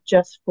not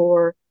just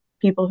for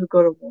people who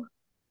go to war.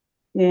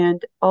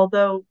 And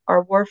although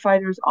our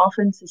warfighters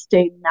often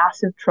sustain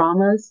massive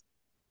traumas,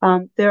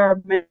 there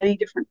are many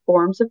different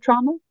forms of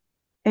trauma.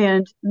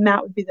 And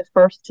Matt would be the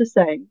first to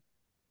say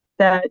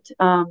that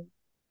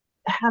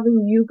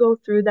having you go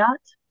through that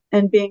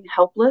and being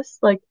helpless,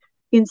 like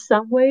in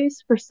some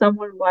ways, for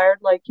someone wired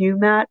like you,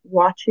 Matt,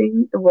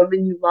 watching the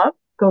woman you love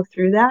go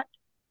through that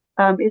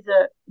is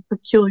a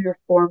peculiar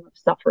form of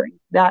suffering.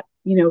 That,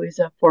 is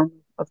a form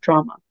of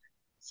trauma.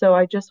 So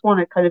I just want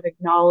to kind of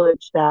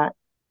acknowledge that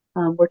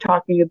we're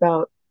talking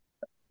about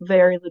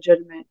very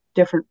legitimate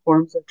different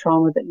forms of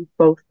trauma that you've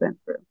both been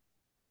through.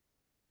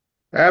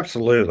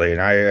 Absolutely.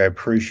 And I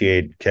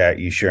appreciate, Kat,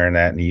 you sharing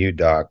that, and you,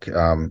 Doc,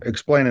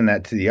 explaining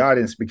that to the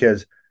audience,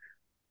 because,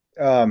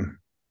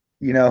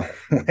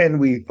 when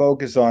we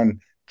focus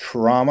on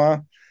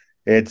trauma,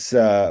 it's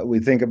we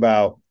think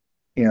about,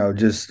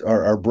 just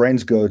our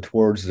brains go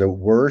towards the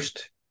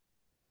worst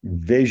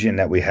vision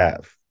that we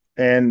have.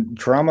 And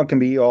trauma can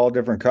be all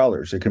different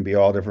colors. It can be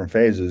all different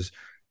phases.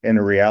 And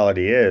the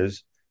reality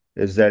is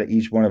that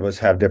each one of us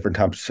have different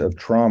types of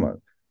trauma.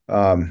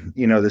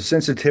 The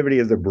sensitivity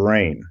of the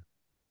brain.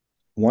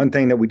 One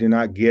thing that we do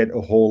not get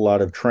a whole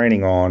lot of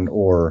training on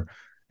or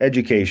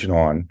education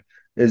on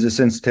is the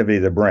sensitivity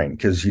of the brain.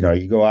 Because,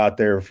 you go out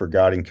there for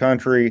God and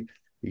country,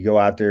 you go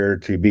out there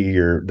to be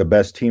the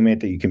best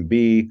teammate that you can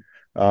be.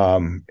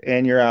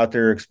 And you're out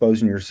there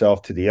exposing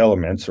yourself to the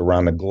elements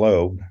around the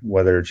globe,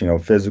 whether it's,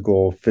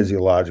 physical,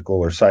 physiological,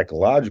 or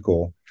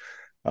psychological.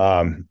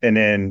 And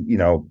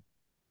then,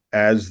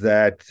 as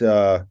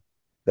that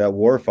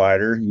war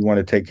fighter, you want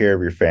to take care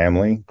of your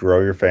family,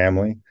 grow your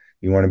family.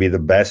 You want to be the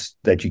best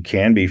that you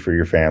can be for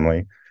your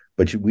family,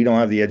 but we don't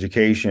have the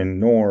education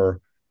nor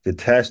the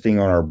testing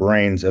on our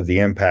brains of the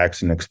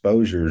impacts and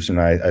exposures.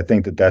 And I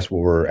think that's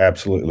what we're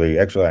absolutely,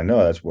 actually, I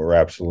know that's what we're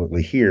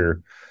absolutely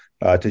here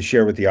to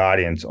share with the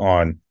audience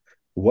on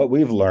what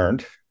we've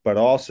learned, but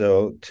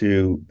also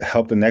to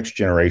help the next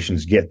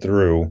generations get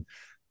through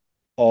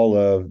all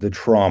of the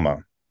trauma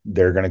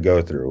they're going to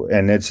go through.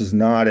 And this is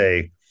not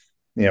a,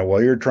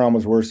 well, your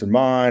trauma's worse than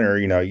mine, or,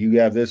 you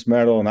have this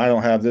medal and I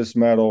don't have this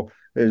medal.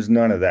 There's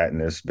none of that in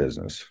this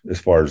business as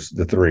far as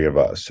the three of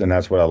us. And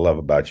that's what I love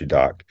about you,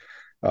 Doc.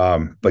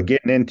 But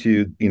getting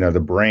into, the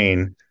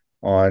brain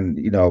on,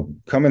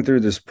 coming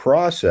through this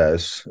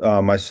process,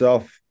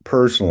 myself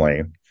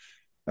personally,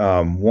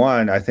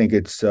 one, I think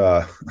it's,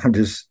 I'm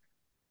just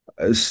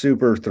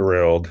super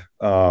thrilled.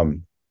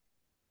 And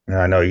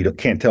I know you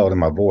can't tell it in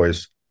my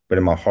voice, but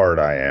in my heart,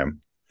 I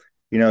am,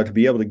 to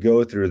be able to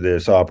go through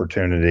this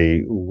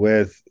opportunity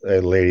with a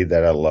lady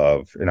that I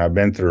love. And I've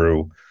been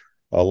through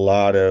a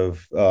lot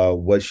of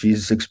what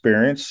she's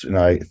experienced. And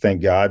I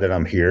thank God that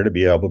I'm here to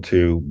be able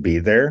to be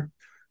there.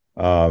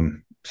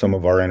 Some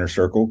of our inner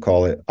circle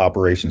call it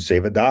Operation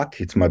Save a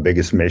Doc. It's my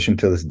biggest mission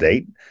to this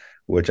date,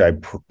 which I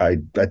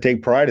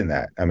take pride in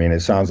that. I mean, it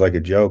sounds like a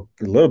joke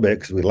a little bit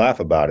because we laugh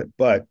about it,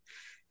 but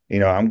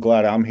I'm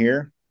glad I'm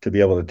here to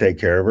be able to take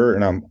care of her.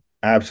 And I'm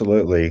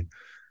absolutely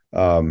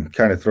kind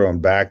of throwing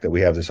back that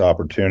we have this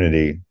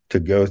opportunity to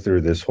go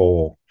through this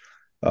whole,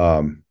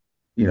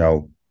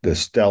 the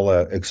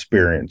Stella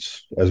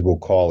experience, as we'll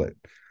call it.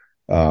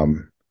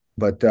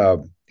 But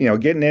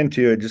getting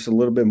into it just a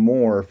little bit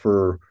more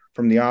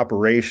from the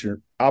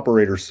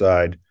operator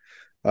side,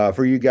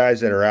 for you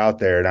guys that are out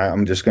there, and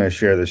I'm just going to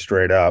share this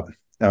straight up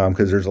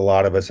because there's a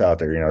lot of us out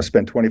there. I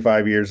spent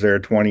 25 years there,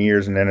 20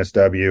 years in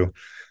NSW,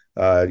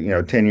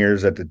 10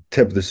 years at the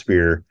tip of the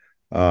spear,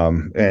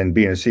 and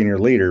being a senior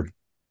leader.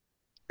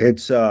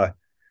 It's a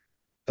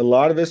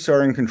lot of us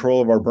are in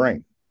control of our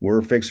brain.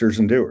 We're fixers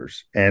and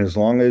doers, and as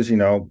long as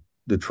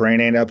the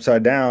train ain't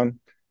upside down,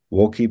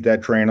 we'll keep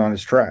that train on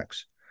its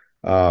tracks.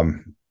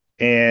 And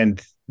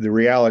the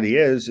reality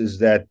is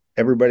that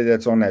everybody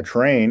that's on that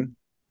train,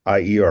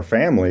 i.e. our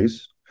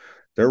families,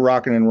 they're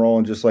rocking and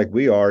rolling just like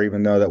we are,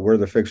 even though that we're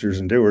the fixers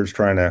and doers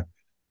trying to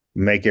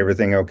make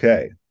everything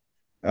okay.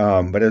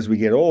 But as we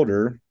get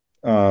older,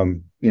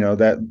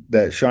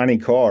 that shiny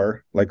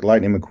car, like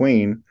Lightning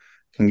McQueen,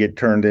 can get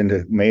turned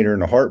into Mater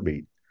in a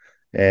heartbeat.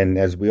 And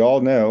as we all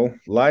know,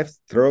 life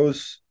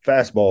throws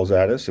fastballs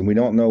at us, and we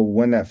don't know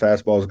when that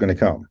fastball is going to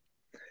come.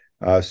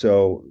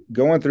 So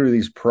going through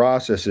these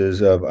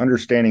processes of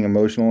understanding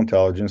emotional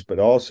intelligence, but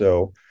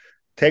also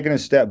taking a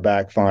step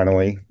back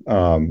finally,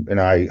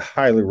 and I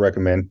highly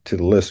recommend to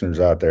the listeners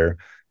out there,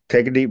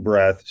 take a deep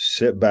breath,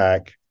 sit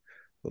back,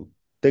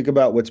 think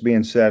about what's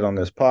being said on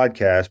this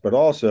podcast, but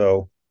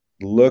also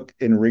look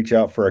and reach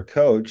out for a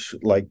coach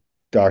like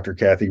Dr.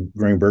 Kathy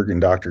Greenberg and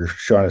Dr.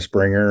 Shauna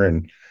Springer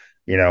and,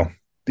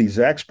 these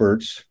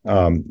experts,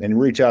 and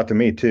reach out to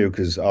me too,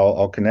 because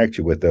I'll connect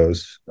you with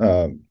those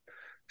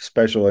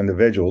special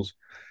individuals.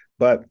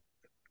 But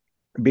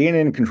being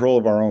in control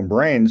of our own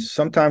brains,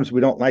 sometimes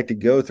we don't like to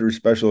go through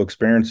special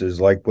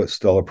experiences like what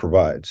Stella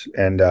provides.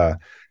 And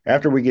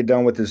after we get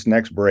done with this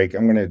next break,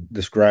 I'm going to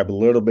describe a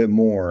little bit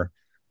more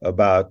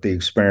about the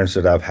experience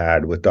that I've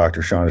had with Dr.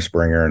 Shauna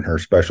Springer and her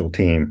special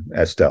team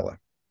at Stella.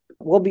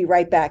 We'll be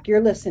right back.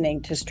 You're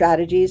listening to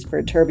Strategies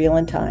for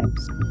Turbulent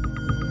Times.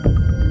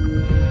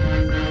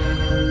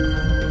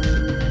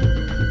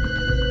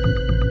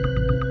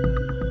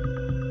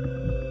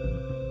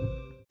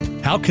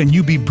 How can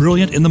you be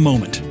brilliant in the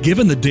moment,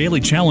 given the daily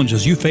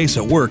challenges you face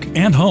at work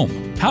and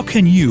home? How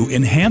can you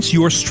enhance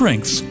your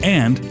strengths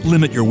and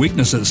limit your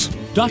weaknesses?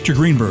 Dr.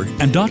 Greenberg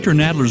and Dr.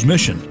 Nadler's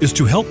mission is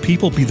to help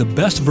people be the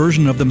best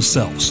version of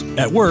themselves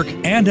at work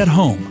and at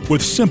home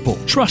with simple,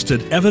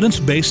 trusted,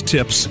 evidence-based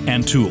tips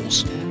and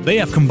tools. They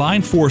have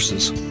combined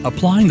forces,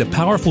 applying the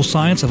powerful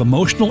science of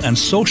emotional and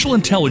social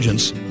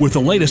intelligence with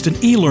the latest in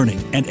e-learning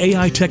and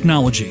AI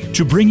technology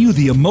to bring you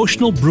the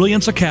Emotional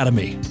Brilliance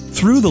Academy.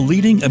 Through the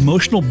leading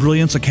Emotional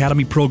Brilliance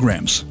Academy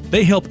programs,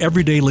 they help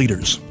everyday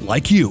leaders,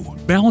 like you,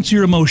 balance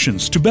your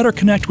emotions to better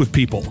connect with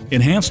people,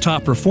 enhance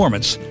top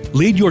performance,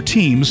 lead your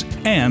teams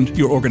and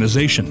your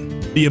organization.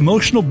 The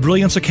Emotional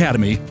Brilliance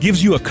Academy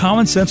gives you a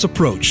common-sense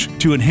approach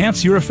to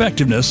enhance your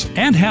effectiveness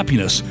and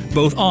happiness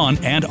both on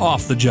and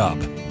off the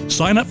job.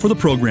 Sign up for the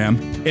program,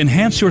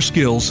 enhance your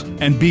skills,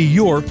 and be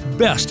your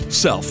best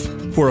self.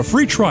 For a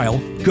free trial,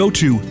 go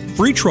to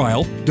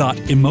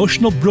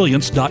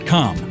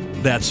freetrial.emotionalbrilliance.com.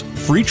 That's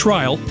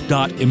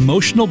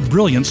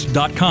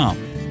freetrial.emotionalbrilliance.com.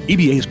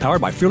 EBA is powered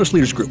by Fearless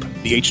Leaders Group,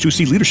 the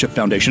H2C Leadership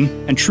Foundation,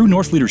 and True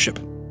North Leadership.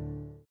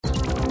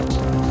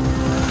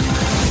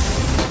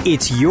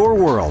 It's your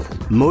world.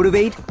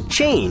 Motivate,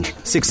 change,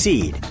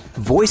 succeed.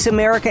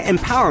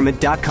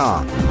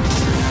 VoiceAmericaEmpowerment.com.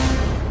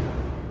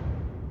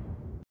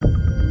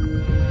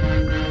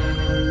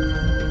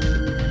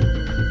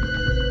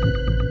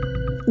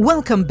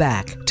 Welcome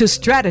back to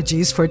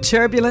Strategies for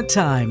Turbulent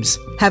Times.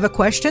 Have a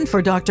question for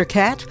Dr.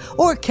 Kat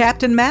or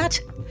Captain Matt?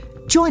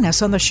 Join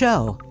us on the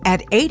show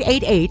at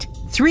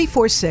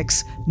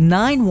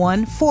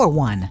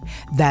 888-346-9141.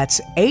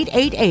 That's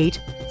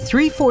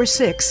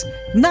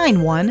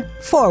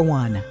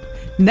 888-346-9141.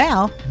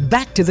 Now,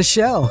 back to the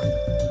show.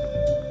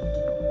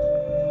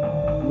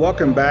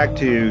 Welcome back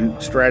to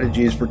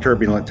Strategies for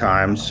Turbulent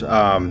Times.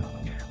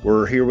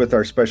 We're here with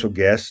our special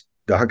guest,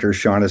 Dr.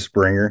 Shauna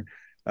Springer.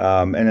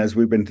 And as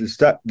we've been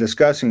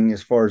discussing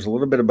as far as a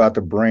little bit about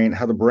the brain,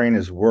 how the brain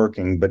is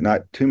working, but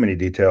not too many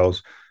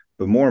details.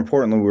 But more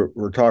importantly,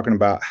 we're talking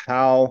about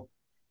how,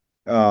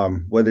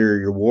 whether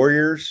you're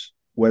warriors,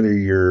 whether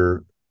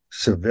you're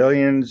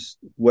civilians,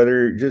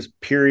 whether you're just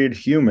period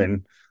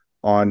human,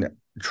 on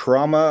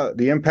trauma,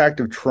 the impact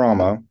of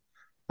trauma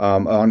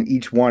on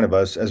each one of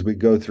us as we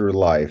go through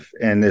life.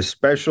 And this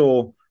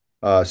special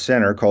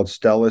center called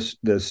Stella,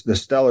 the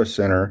Stella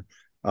Center,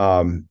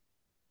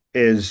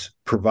 is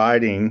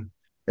providing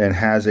and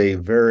has a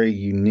very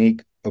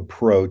unique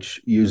approach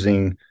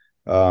using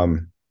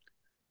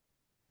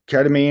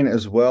ketamine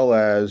as well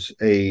as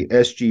a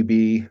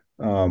SGB,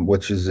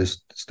 which is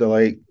this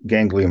stellate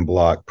ganglion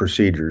block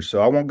procedure. So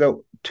I won't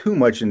go too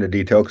much into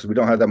detail because we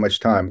don't have that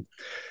much time.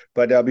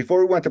 But before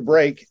we went to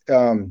break,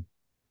 we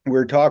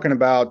were talking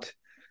about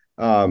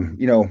having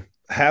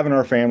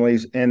our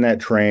families in that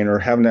train, or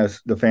having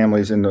the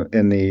families in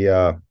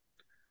the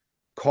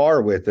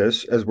car with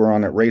us as we're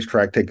on that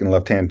racetrack taking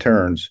left-hand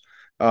turns.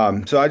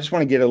 So I just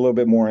want to get a little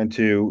bit more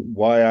into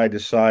why I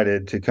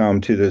decided to come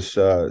to this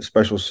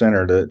special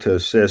center to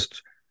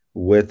assist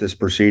with this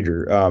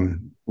procedure.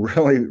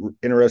 Really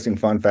interesting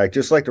fun fact,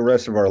 just like the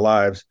rest of our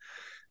lives,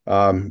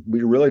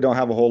 we really don't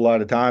have a whole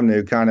lot of time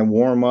to kind of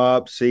warm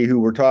up, see who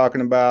we're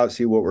talking about,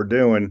 see what we're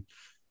doing.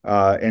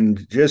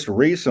 And just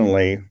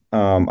recently,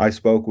 I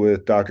spoke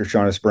with Dr.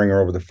 Shauna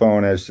Springer over the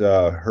phone as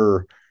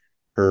her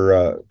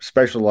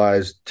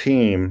specialized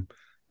team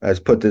has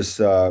put this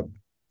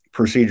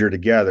procedure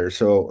together.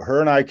 So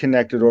her and I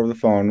connected over the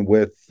phone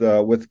with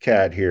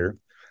Kat here,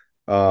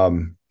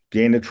 gained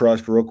the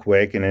trust real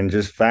quick. And then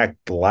just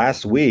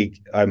last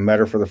week, I met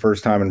her for the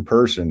first time in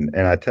person.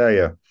 And I tell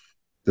you,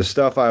 the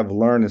stuff I've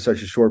learned in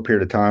such a short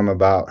period of time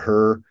about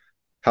her,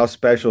 how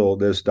special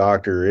this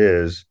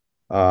doctor is,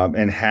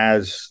 and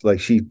has, like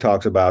she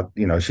talks about,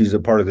 she's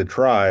a part of the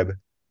tribe.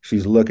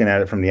 She's looking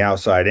at it from the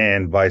outside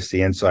in, vice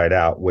the inside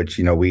out, which,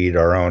 we eat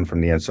our own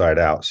from the inside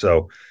out.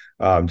 So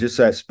just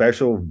that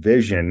special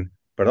vision,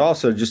 but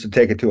also just to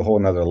take it to a whole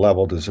nother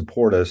level to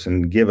support us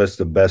and give us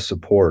the best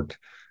support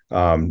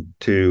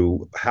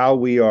to how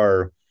we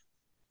are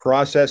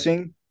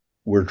processing,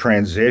 we're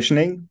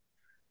transitioning,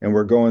 and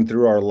we're going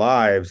through our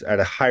lives at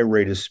a high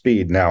rate of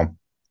speed now.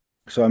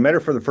 So I met her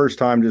for the first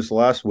time just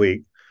last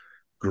week.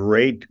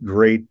 Great,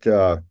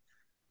 meeting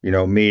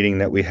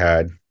that we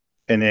had.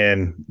 And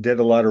then did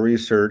a lot of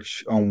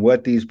research on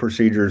what these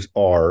procedures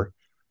are,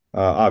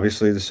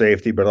 obviously the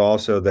safety, but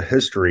also the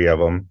history of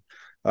them.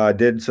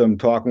 Did some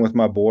talking with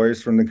my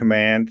boys from the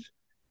command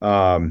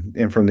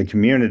and from the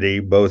community,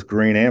 both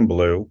green and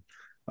blue,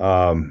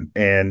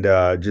 and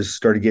just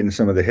started getting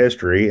some of the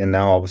history. And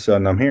now all of a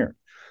sudden I'm here.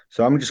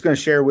 So I'm just going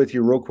to share with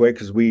you real quick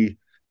because we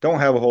don't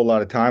have a whole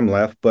lot of time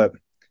left. But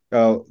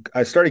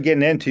I started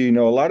getting into,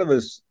 a lot of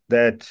us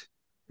that,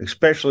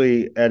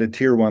 especially at a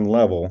tier 1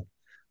 level,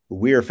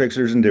 we are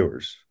fixers and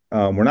doers.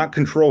 We're not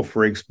control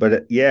freaks,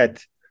 but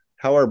yet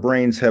how our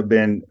brains have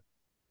been,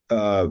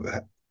 how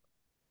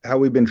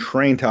we've been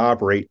trained to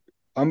operate,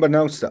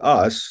 unbeknownst to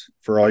us,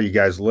 for all you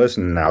guys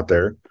listening out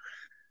there,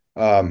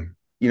 how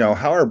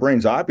our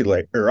brains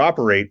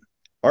operate,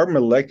 our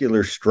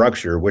molecular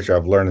structure, which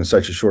I've learned in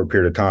such a short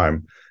period of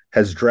time,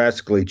 has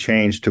drastically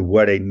changed to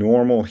what a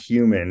normal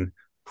human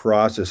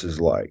process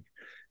is like.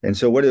 And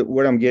so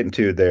what I'm getting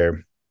to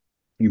there,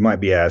 you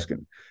might be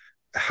asking,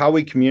 how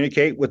we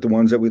communicate with the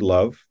ones that we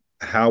love,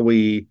 how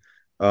we,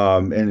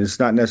 and it's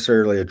not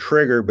necessarily a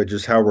trigger, but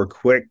just how we're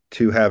quick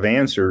to have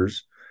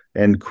answers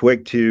and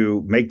quick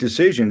to make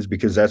decisions,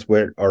 because that's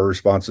what our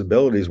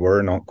responsibilities were.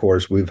 And of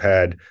course, we've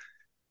had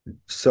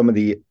some of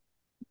the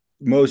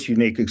most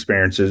unique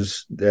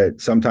experiences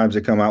that sometimes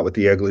they come out with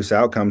the ugliest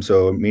outcome.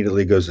 So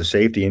immediately goes to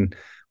safety, and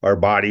our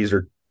bodies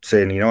are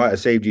saying, I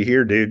saved you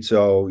here, dude.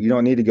 So you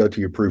don't need to go to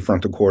your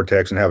prefrontal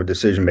cortex and have a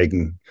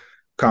decision-making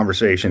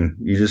conversation.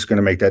 You're just going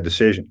to make that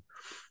decision.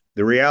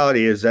 The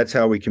reality is that's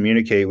how we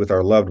communicate with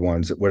our loved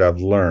ones, what I've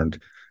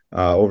learned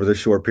over this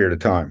short period of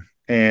time.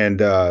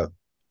 And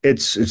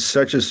it's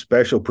such a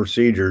special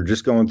procedure,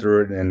 just going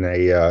through it in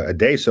a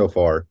day so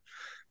far.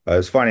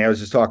 It's funny. I was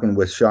just talking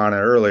with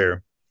Shauna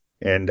earlier,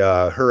 and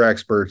her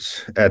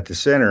experts at the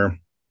center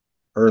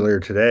earlier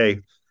today.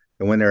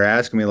 And when they're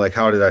asking me, like,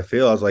 how did I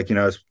feel? I was like,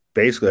 it's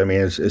basically,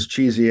 as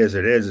cheesy as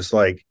it is, it's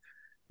like,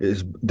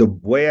 the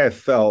way I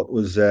felt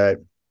was that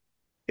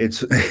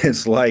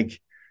it's like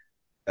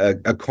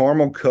a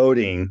caramel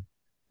coating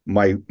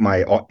my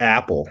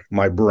apple,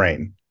 my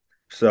brain.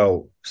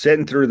 So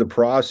sitting through the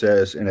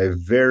process in a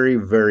very,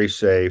 very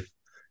safe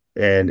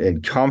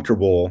and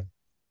comfortable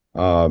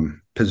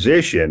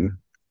position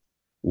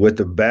with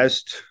the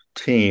best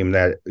team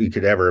that you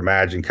could ever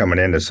imagine coming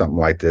into something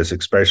like this,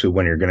 especially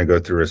when you're going to go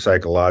through a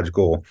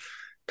psychological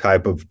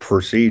type of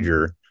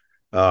procedure.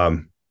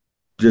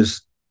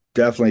 Just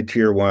definitely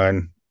tier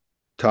one,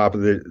 top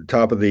of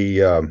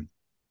the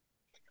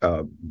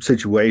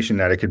situation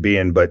that it could be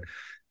in. But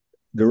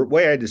the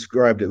way I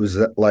described it was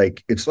that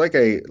it's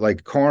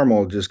like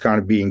caramel just kind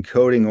of being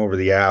coating over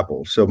the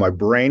apple. So my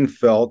brain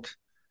felt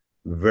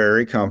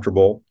very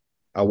comfortable.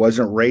 I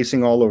wasn't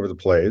racing all over the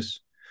place.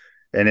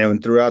 And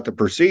then throughout the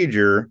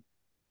procedure,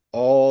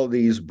 all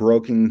these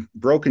broken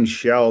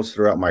shells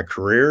throughout my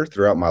career,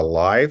 throughout my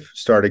life,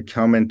 started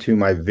coming to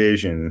my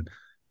vision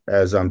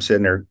as I'm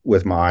sitting there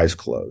with my eyes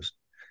closed.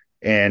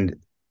 And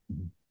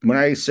when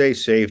I say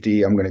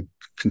safety, I'm going to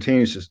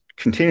continue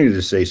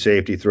to say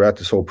safety throughout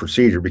this whole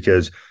procedure,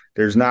 because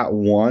there's not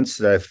once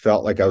that I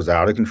felt like I was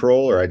out of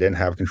control or I didn't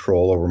have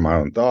control over my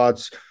own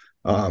thoughts.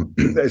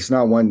 It's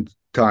not one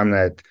time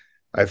that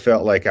I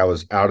felt like I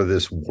was out of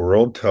this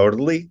world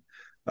totally.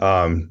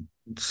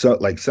 So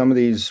like some of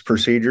these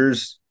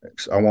procedures,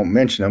 I won't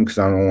mention them because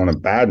I don't want to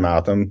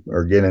badmouth them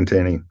or get into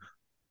any,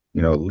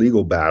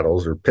 legal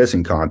battles or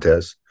pissing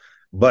contests.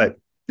 But,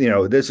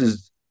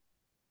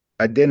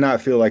 I did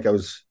not feel like I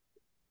was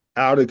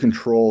out of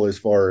control as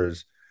far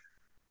as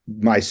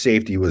my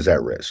safety was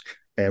at risk.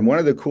 And one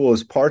of the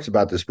coolest parts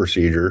about this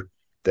procedure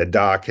that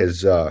Doc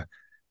has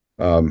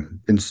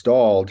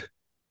installed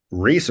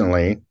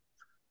recently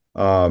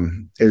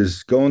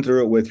is going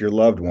through it with your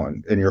loved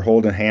one, and you're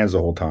holding hands the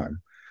whole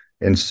time.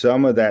 And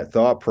some of that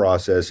thought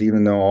process,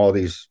 even though all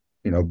these,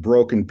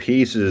 broken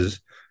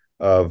pieces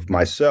of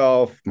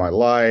myself, my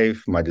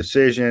life, my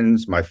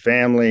decisions, my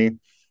family,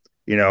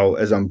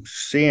 as I'm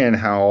seeing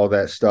how all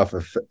that stuff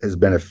has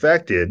been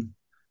affected,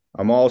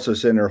 I'm also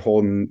sitting there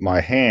holding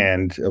my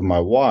hand of my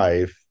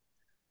wife,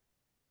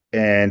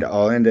 and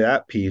I'll end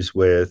that piece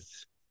with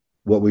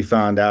what we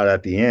found out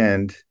at the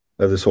end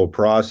of this whole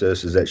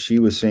process is that she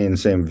was seeing the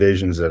same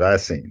visions that I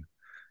seen.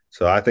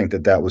 So I think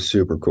that was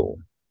super cool.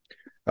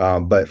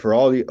 But for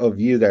all of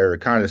you that are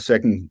kind of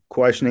second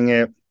questioning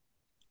it,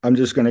 I'm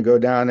just going to go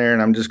down there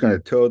and I'm just going to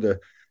toe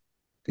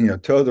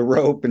the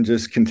rope and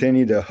just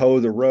continue to hoe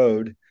the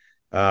road.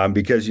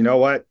 Because you know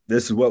what,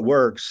 this is what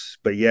works,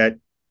 but yet,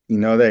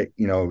 that,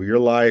 your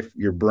life,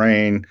 your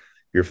brain,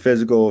 your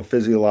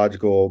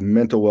physiological,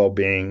 mental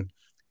well-being,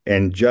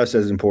 and just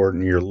as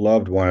important, your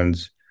loved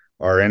ones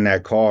are in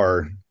that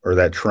car or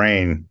that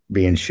train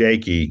being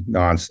shaky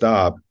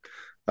nonstop.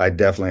 I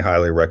definitely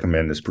highly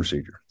recommend this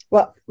procedure.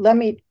 Well,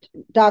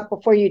 Doc,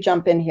 before you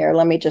jump in here,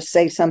 let me just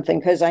say something,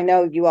 because I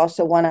know you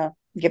also want to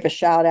give a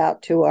shout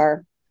out to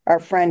our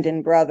friend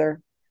and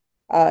brother,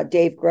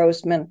 Dave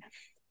Grossman.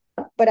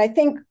 But I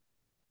think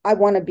I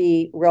want to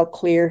be real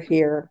clear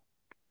here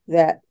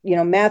that,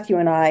 Matthew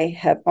and I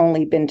have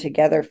only been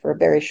together for a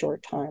very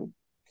short time.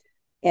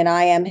 And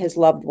I am his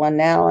loved one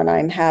now, and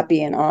I'm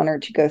happy and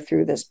honored to go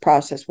through this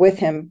process with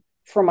him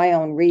for my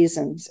own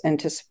reasons and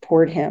to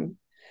support him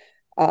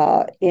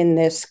in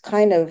this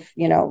kind of,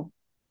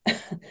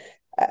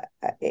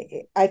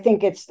 I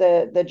think it's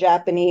the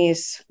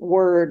Japanese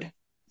word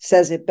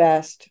says it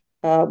best,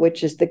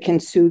 which is the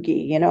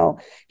kintsugi.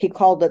 He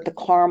called it the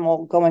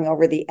caramel going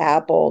over the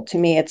apple. To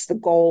me, it's the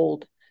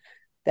gold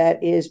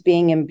that is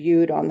being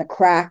imbued on the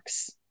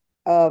cracks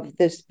of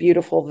this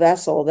beautiful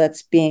vessel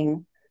that's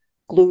being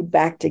glued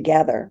back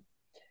together.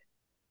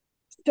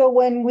 So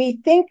when we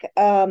think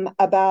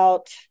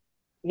about,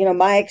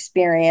 my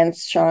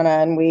experience,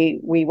 Shauna, and we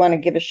want to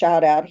give a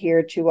shout out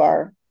here to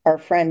our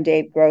friend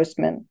Dave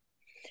Grossman.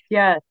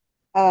 Yes.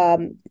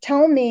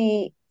 Tell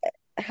me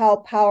how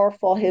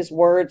powerful his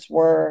words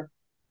were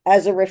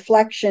as a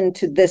reflection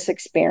to this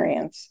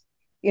experience.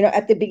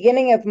 At the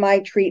beginning of my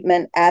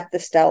treatment at the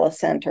Stella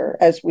Center,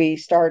 as we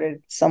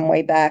started some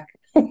way back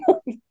at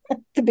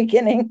the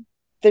beginning of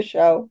the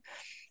show,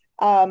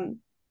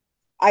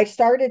 I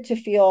started to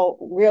feel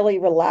really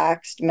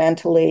relaxed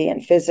mentally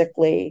and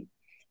physically.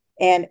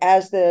 And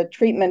as the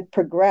treatment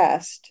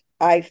progressed,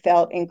 I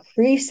felt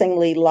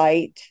increasingly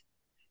light,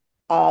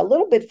 a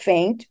little bit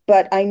faint,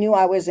 but I knew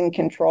I was in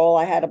control.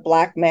 I had a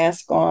black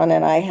mask on,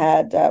 and I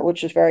had,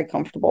 which was very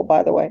comfortable,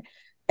 by the way,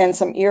 and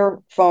some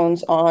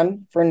earphones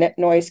on for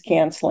noise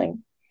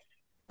canceling.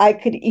 I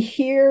could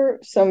hear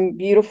some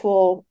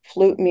beautiful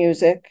flute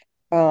music,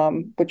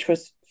 which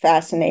was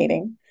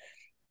fascinating.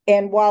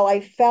 And while I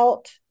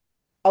felt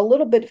a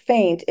little bit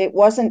faint, it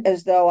wasn't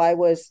as though I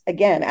was,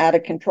 again, out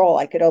of control.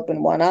 I could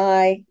open one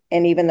eye,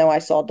 and even though I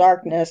saw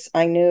darkness,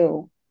 I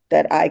knew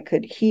that I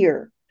could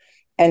hear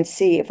and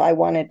see if I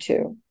wanted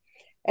to.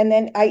 And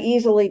then I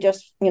easily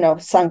just,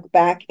 sunk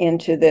back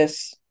into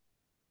this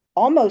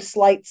almost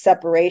slight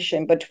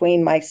separation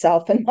between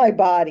myself and my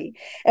body.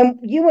 And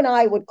you and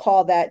I would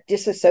call that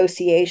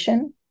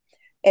disassociation.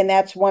 And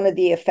that's one of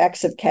the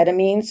effects of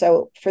ketamine.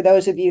 So for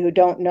those of you who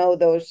don't know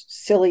those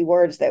silly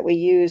words that we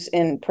use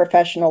in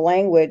professional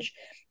language,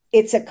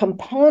 it's a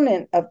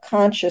component of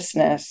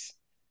consciousness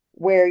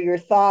where your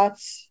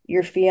thoughts,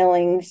 your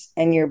feelings,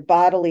 and your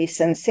bodily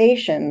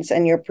sensations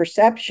and your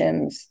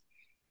perceptions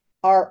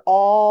are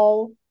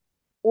all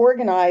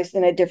organized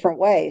in a different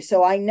way.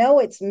 So I know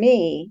it's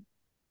me,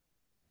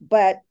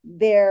 but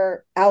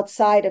they're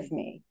outside of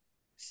me.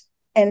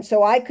 And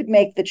so I could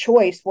make the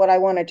choice what I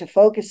wanted to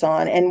focus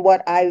on. And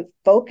what I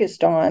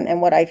focused on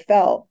and what I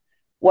felt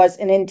was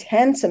an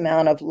intense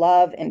amount of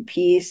love and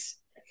peace.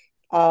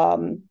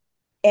 And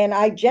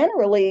I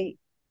generally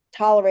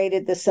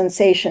tolerated the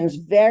sensations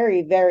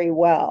very, very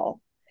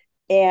well.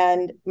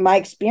 And my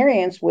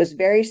experience was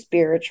very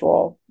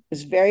spiritual,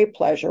 was very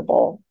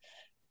pleasurable.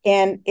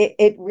 And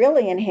it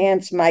really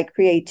enhanced my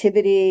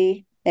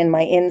creativity and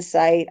my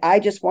insight. I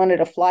just wanted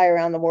to fly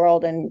around the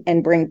world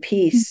and bring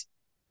peace,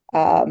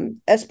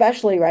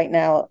 especially right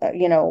now,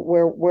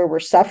 where we're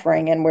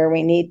suffering and where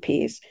we need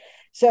peace.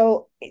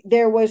 So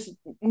there was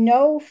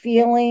no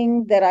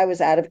feeling that I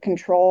was out of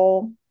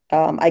control.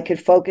 I could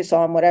focus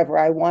on whatever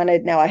I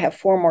wanted. Now I have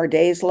 4 more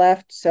days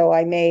left, so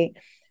I may,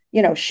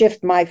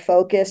 shift my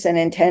focus and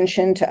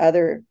intention to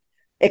other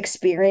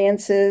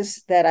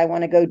experiences that I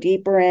want to go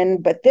deeper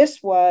in. But this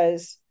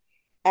was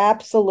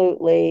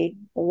absolutely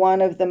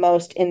one of the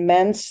most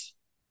immense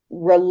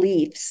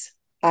reliefs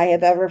I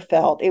have ever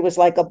felt. It was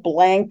like a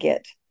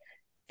blanket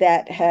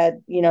that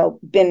had,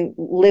 been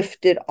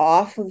lifted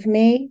off of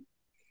me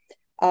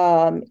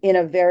in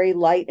a very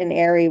light and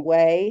airy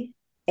way,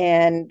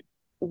 and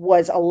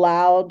was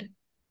allowed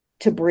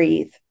to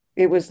breathe.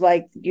 It was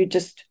like you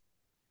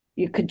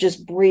could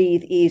just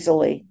breathe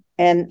easily.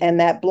 And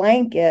that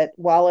blanket,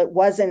 while it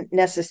wasn't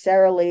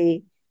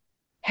necessarily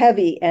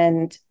heavy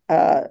and,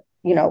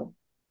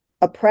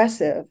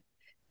 oppressive,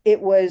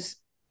 it was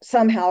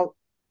somehow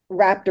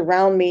wrapped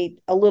around me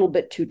a little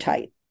bit too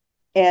tight.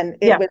 And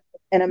it was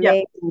an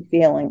amazing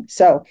feeling.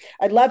 So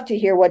I'd love to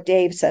hear what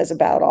Dave says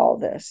about all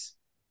this.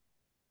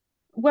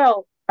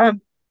 Well,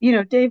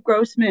 Dave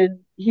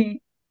Grossman, he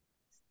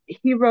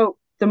wrote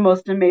the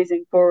most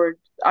amazing foreword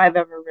I've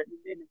ever written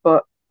in a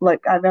book.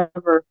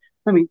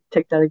 Let me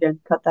take that again,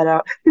 cut that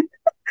out.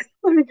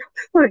 let me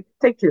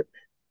take 2.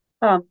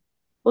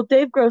 Well,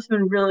 Dave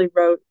Grossman really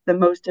wrote the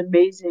most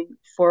amazing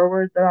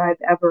foreword that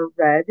I've ever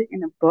read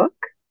in a book,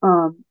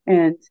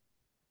 and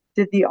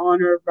did the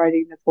honor of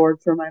writing the foreword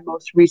for my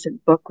most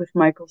recent book with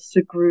Michael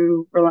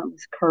Segru,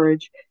 Relentless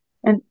Courage.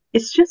 And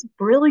it's just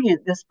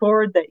brilliant, this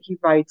foreword that he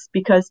writes,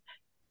 because,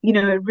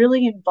 it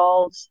really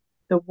involves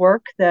the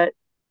work that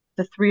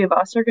the 3 of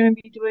us are going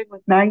to be doing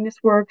with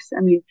MagnusWorx.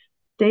 I mean,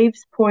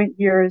 Dave's point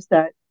here is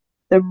that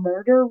the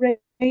murder rate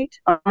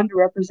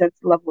underrepresents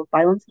the level of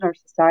violence in our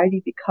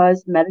society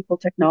because medical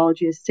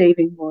technology is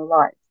saving more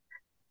lives.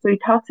 So he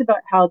talks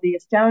about how the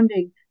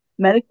astounding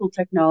medical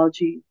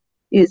technology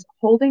is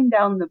holding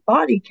down the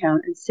body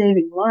count and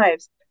saving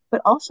lives,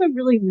 but also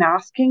really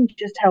masking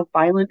just how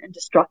violent and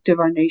destructive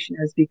our nation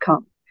has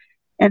become.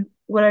 And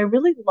what I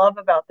really love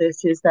about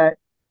this is that,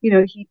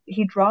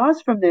 he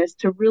draws from this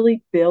to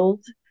really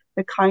build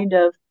the kind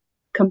of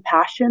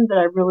compassion that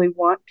I really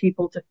want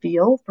people to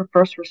feel for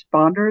first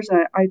responders.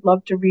 And I'd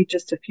love to read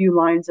just a few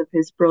lines of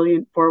his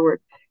brilliant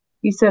foreword.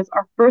 He says,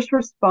 "Our first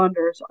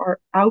responders are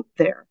out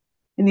there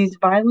in these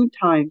violent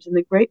times, and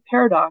the great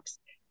paradox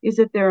is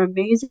that their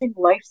amazing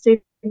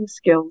life-saving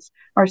skills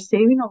are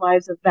saving the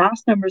lives of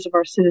vast numbers of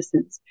our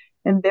citizens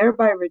and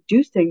thereby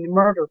reducing the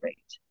murder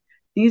rate.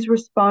 These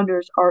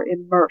responders are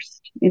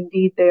immersed,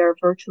 indeed they are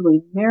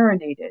virtually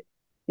marinated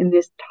in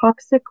this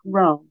toxic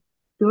realm,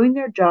 doing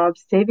their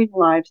jobs, saving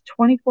lives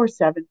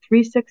 24/7,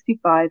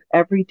 365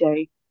 every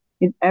day,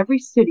 in every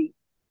city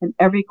and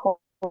every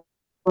corner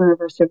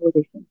of our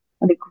civilization.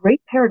 And the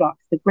great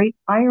paradox, the great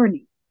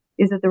irony,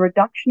 is that the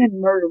reduction in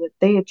murder that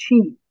they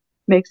achieve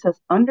makes us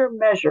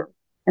undermeasure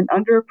and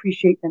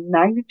underappreciate the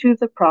magnitude of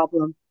the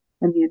problem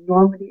and the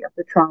enormity of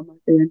the trauma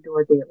they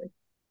endure daily."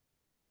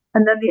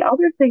 And then the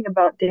other thing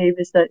about Dave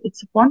is that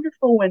it's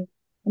wonderful when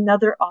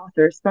another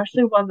author,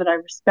 especially one that I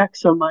respect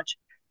so much,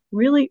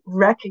 really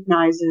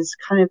recognizes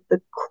kind of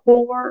the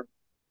core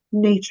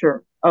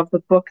nature of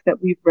the book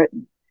that we've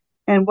written.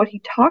 And what he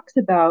talks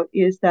about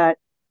is that,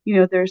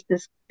 there's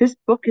this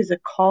book is a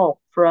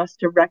call for us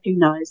to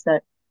recognize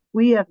that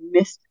we have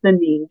missed the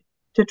need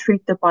to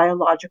treat the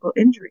biological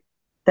injury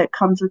that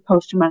comes with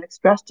post-traumatic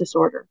stress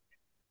disorder,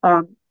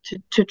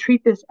 to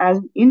treat this as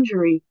an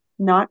injury,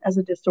 not as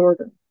a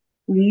disorder.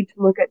 We need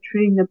to look at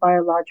treating the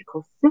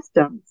biological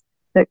systems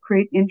that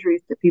create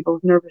injuries to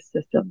people's nervous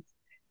systems.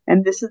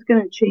 And this is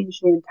going to change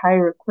the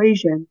entire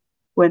equation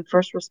when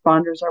first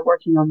responders are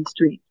working on the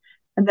street.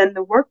 And then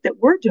the work that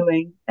we're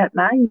doing at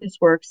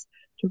MagnusWorx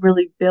to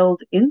really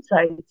build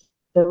insights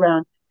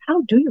around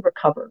how do you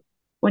recover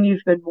when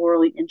you've been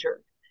morally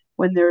injured,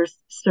 when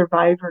there's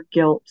survivor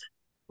guilt,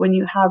 when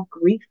you have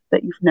grief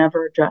that you've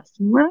never addressed.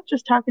 And we're not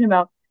just talking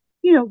about,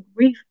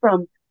 grief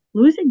from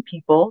losing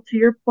people. To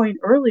your point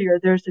earlier,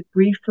 there's a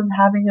grief from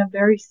having a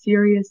very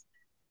serious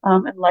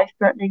and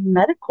life-threatening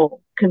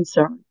medical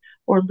concern,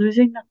 or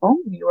losing the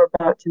home you were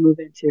about to move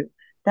into.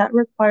 That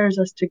requires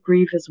us to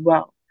grieve as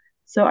well.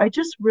 So I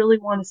just really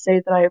want to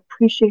say that I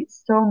appreciate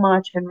so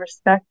much and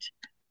respect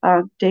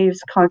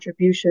Dave's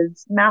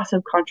contributions,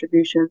 massive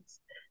contributions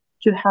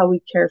to how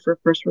we care for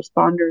first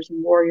responders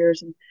and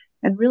warriors,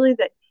 and really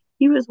that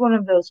he was one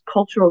of those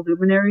cultural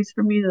luminaries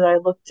for me that I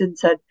looked and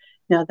said,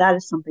 now that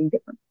is something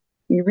different.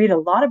 You read a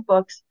lot of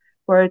books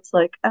where it's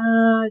like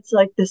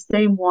the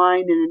same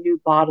wine in a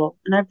new bottle.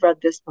 And I've read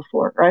this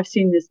before, or I've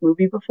seen this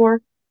movie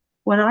before.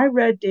 When I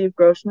read Dave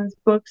Grossman's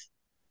books,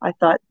 I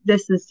thought,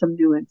 this is some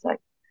new insight.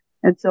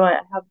 And so I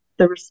have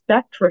the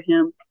respect for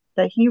him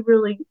that he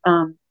really,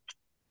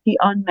 he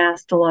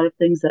unmasked a lot of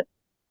things that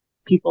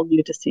people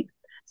needed to see.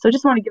 So I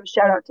just want to give a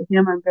shout out to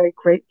him. I'm very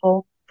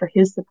grateful for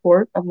his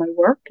support of my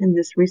work in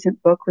this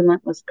recent book,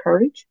 Relentless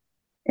Courage,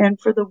 and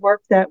for the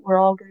work that we're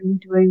all going to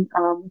be doing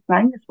with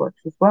MagnusWorx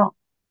as well.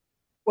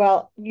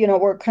 Well,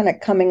 we're kind of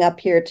coming up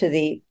here to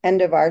the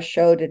end of our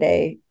show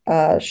today,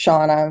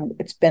 Shauna.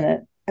 It's been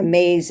an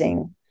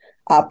amazing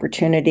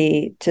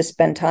opportunity to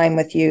spend time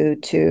with you,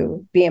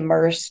 to be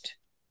immersed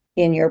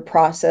in your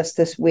process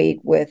this week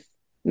with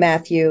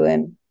Matthew,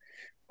 and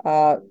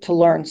to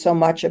learn so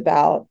much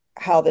about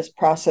how this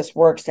process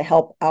works to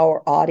help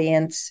our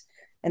audience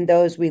and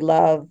those we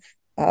love,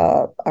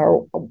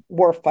 our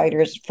war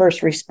fighters,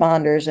 first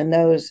responders, and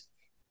those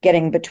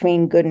getting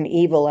between good and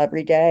evil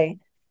every day.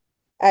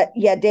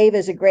 Dave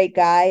is a great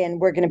guy,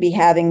 and we're going to be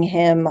having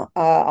him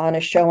on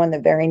a show in the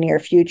very near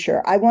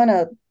future. I want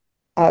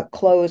to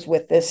close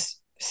with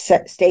this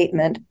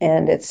statement,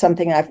 and it's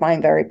something I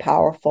find very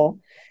powerful,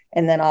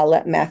 and then I'll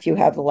let Matthew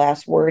have the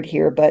last word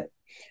here. But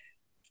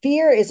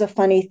fear is a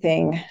funny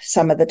thing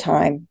some of the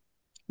time.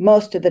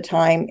 Most of the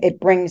time, it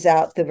brings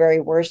out the very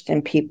worst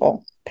in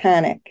people: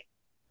 panic,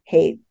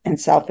 hate, and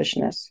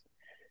selfishness.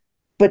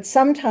 But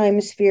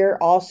sometimes fear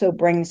also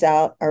brings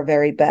out our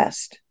very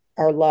best: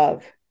 our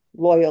love,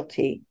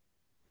 loyalty,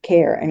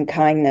 care, and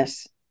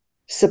kindness,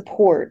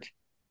 support,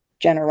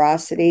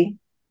 generosity,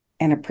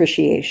 and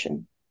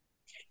appreciation.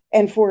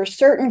 And for a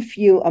certain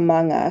few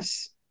among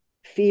us,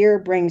 fear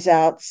brings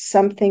out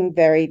something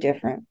very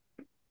different: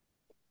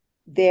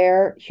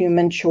 their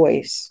human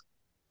choice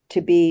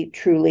to be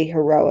truly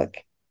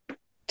heroic,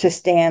 to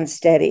stand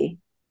steady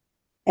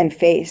and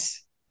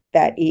face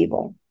that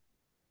evil,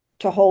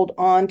 to hold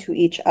on to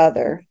each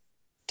other,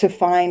 to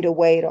find a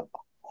way to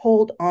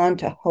hold on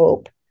to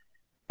hope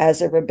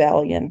as a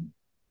rebellion,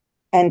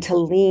 and to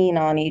lean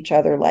on each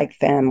other like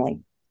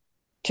family,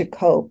 to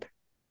cope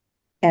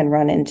and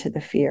run into the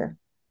fear.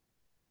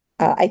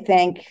 I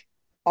thank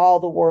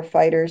all the war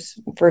fighters,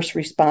 first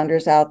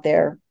responders out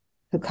there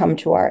who come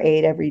to our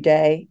aid every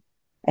day.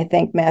 I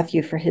thank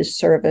Matthew for his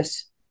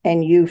service,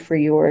 and you for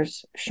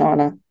yours,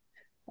 Shauna,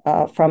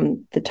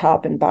 from the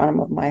top and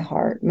bottom of my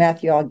heart.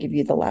 Matthew, I'll give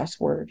you the last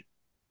word.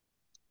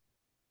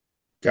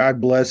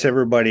 God bless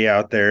everybody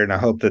out there, and I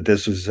hope that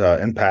this was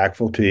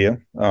impactful to you.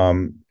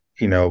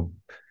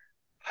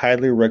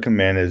 Highly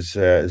recommend,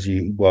 as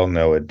you well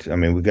know it. I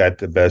mean, we got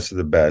the best of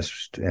the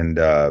best, and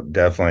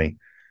definitely,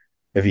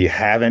 if you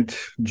haven't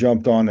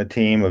jumped on the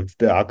team of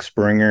Doc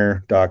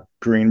Springer, Doc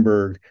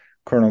Greenberg,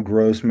 Colonel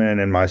Grossman,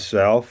 and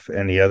myself,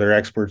 and the other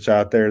experts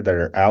out there that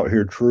are out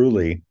here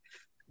truly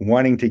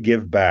wanting to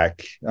give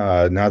back,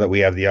 now that we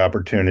have the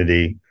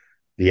opportunity,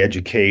 the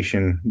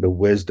education, the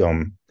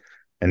wisdom,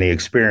 and the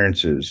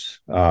experiences,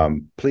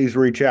 please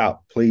reach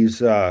out.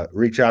 Please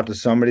reach out to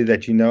somebody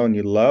that you know and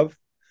you love.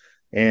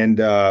 And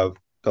one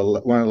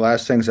of the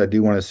last things I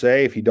do want to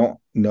say, if you don't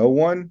know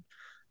one,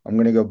 I'm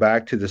going to go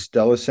back to the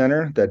Stella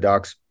Center that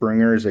Doc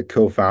Springer is a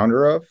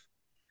co-founder of.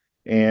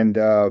 And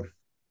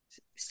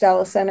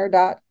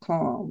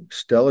StellaCenter.com.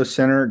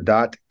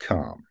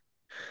 StellaCenter.com.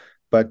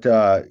 But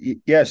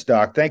yes,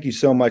 Doc, thank you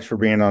so much for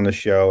being on the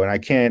show. And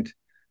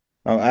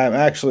I'm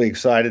actually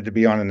excited to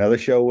be on another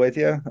show with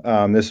you.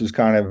 This was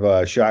kind of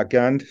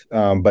shotgunned,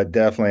 but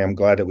definitely I'm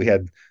glad that we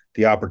had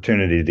the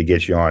opportunity to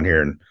get you on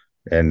here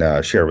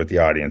and share with the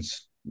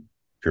audience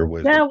your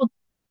wisdom. Yeah, well,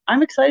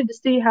 I'm excited to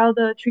see how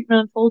the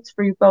treatment unfolds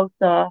for you both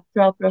throughout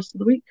the rest of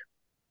the week.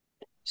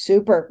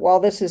 Super. Well,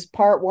 this is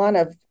part one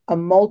of a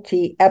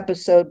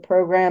multi-episode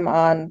program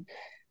on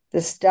the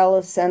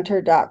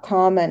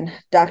StellaCenter.com and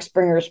Doc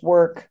Springer's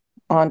work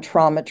on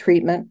trauma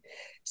treatment.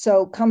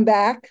 So come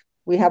back.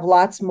 We have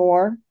lots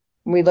more.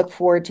 We look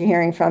forward to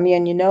hearing from you.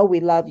 And we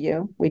love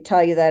you. We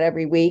tell you that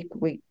every week.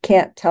 We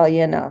can't tell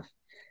you enough.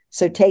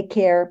 So take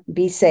care.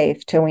 Be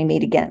safe till we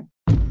meet again.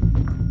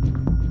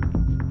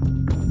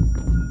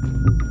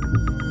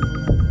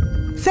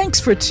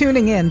 Thanks for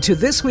tuning in to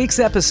this week's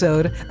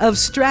episode of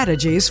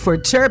Strategies for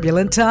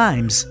Turbulent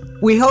Times.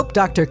 We hope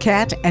Dr.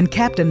 Kat and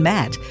Captain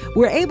Matt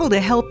were able to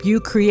help you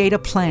create a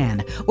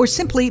plan or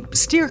simply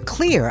steer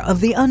clear of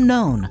the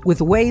unknown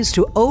with ways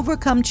to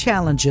overcome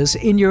challenges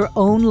in your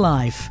own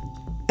life.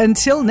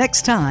 Until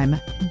next time,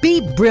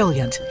 be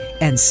brilliant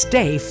and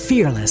stay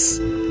fearless.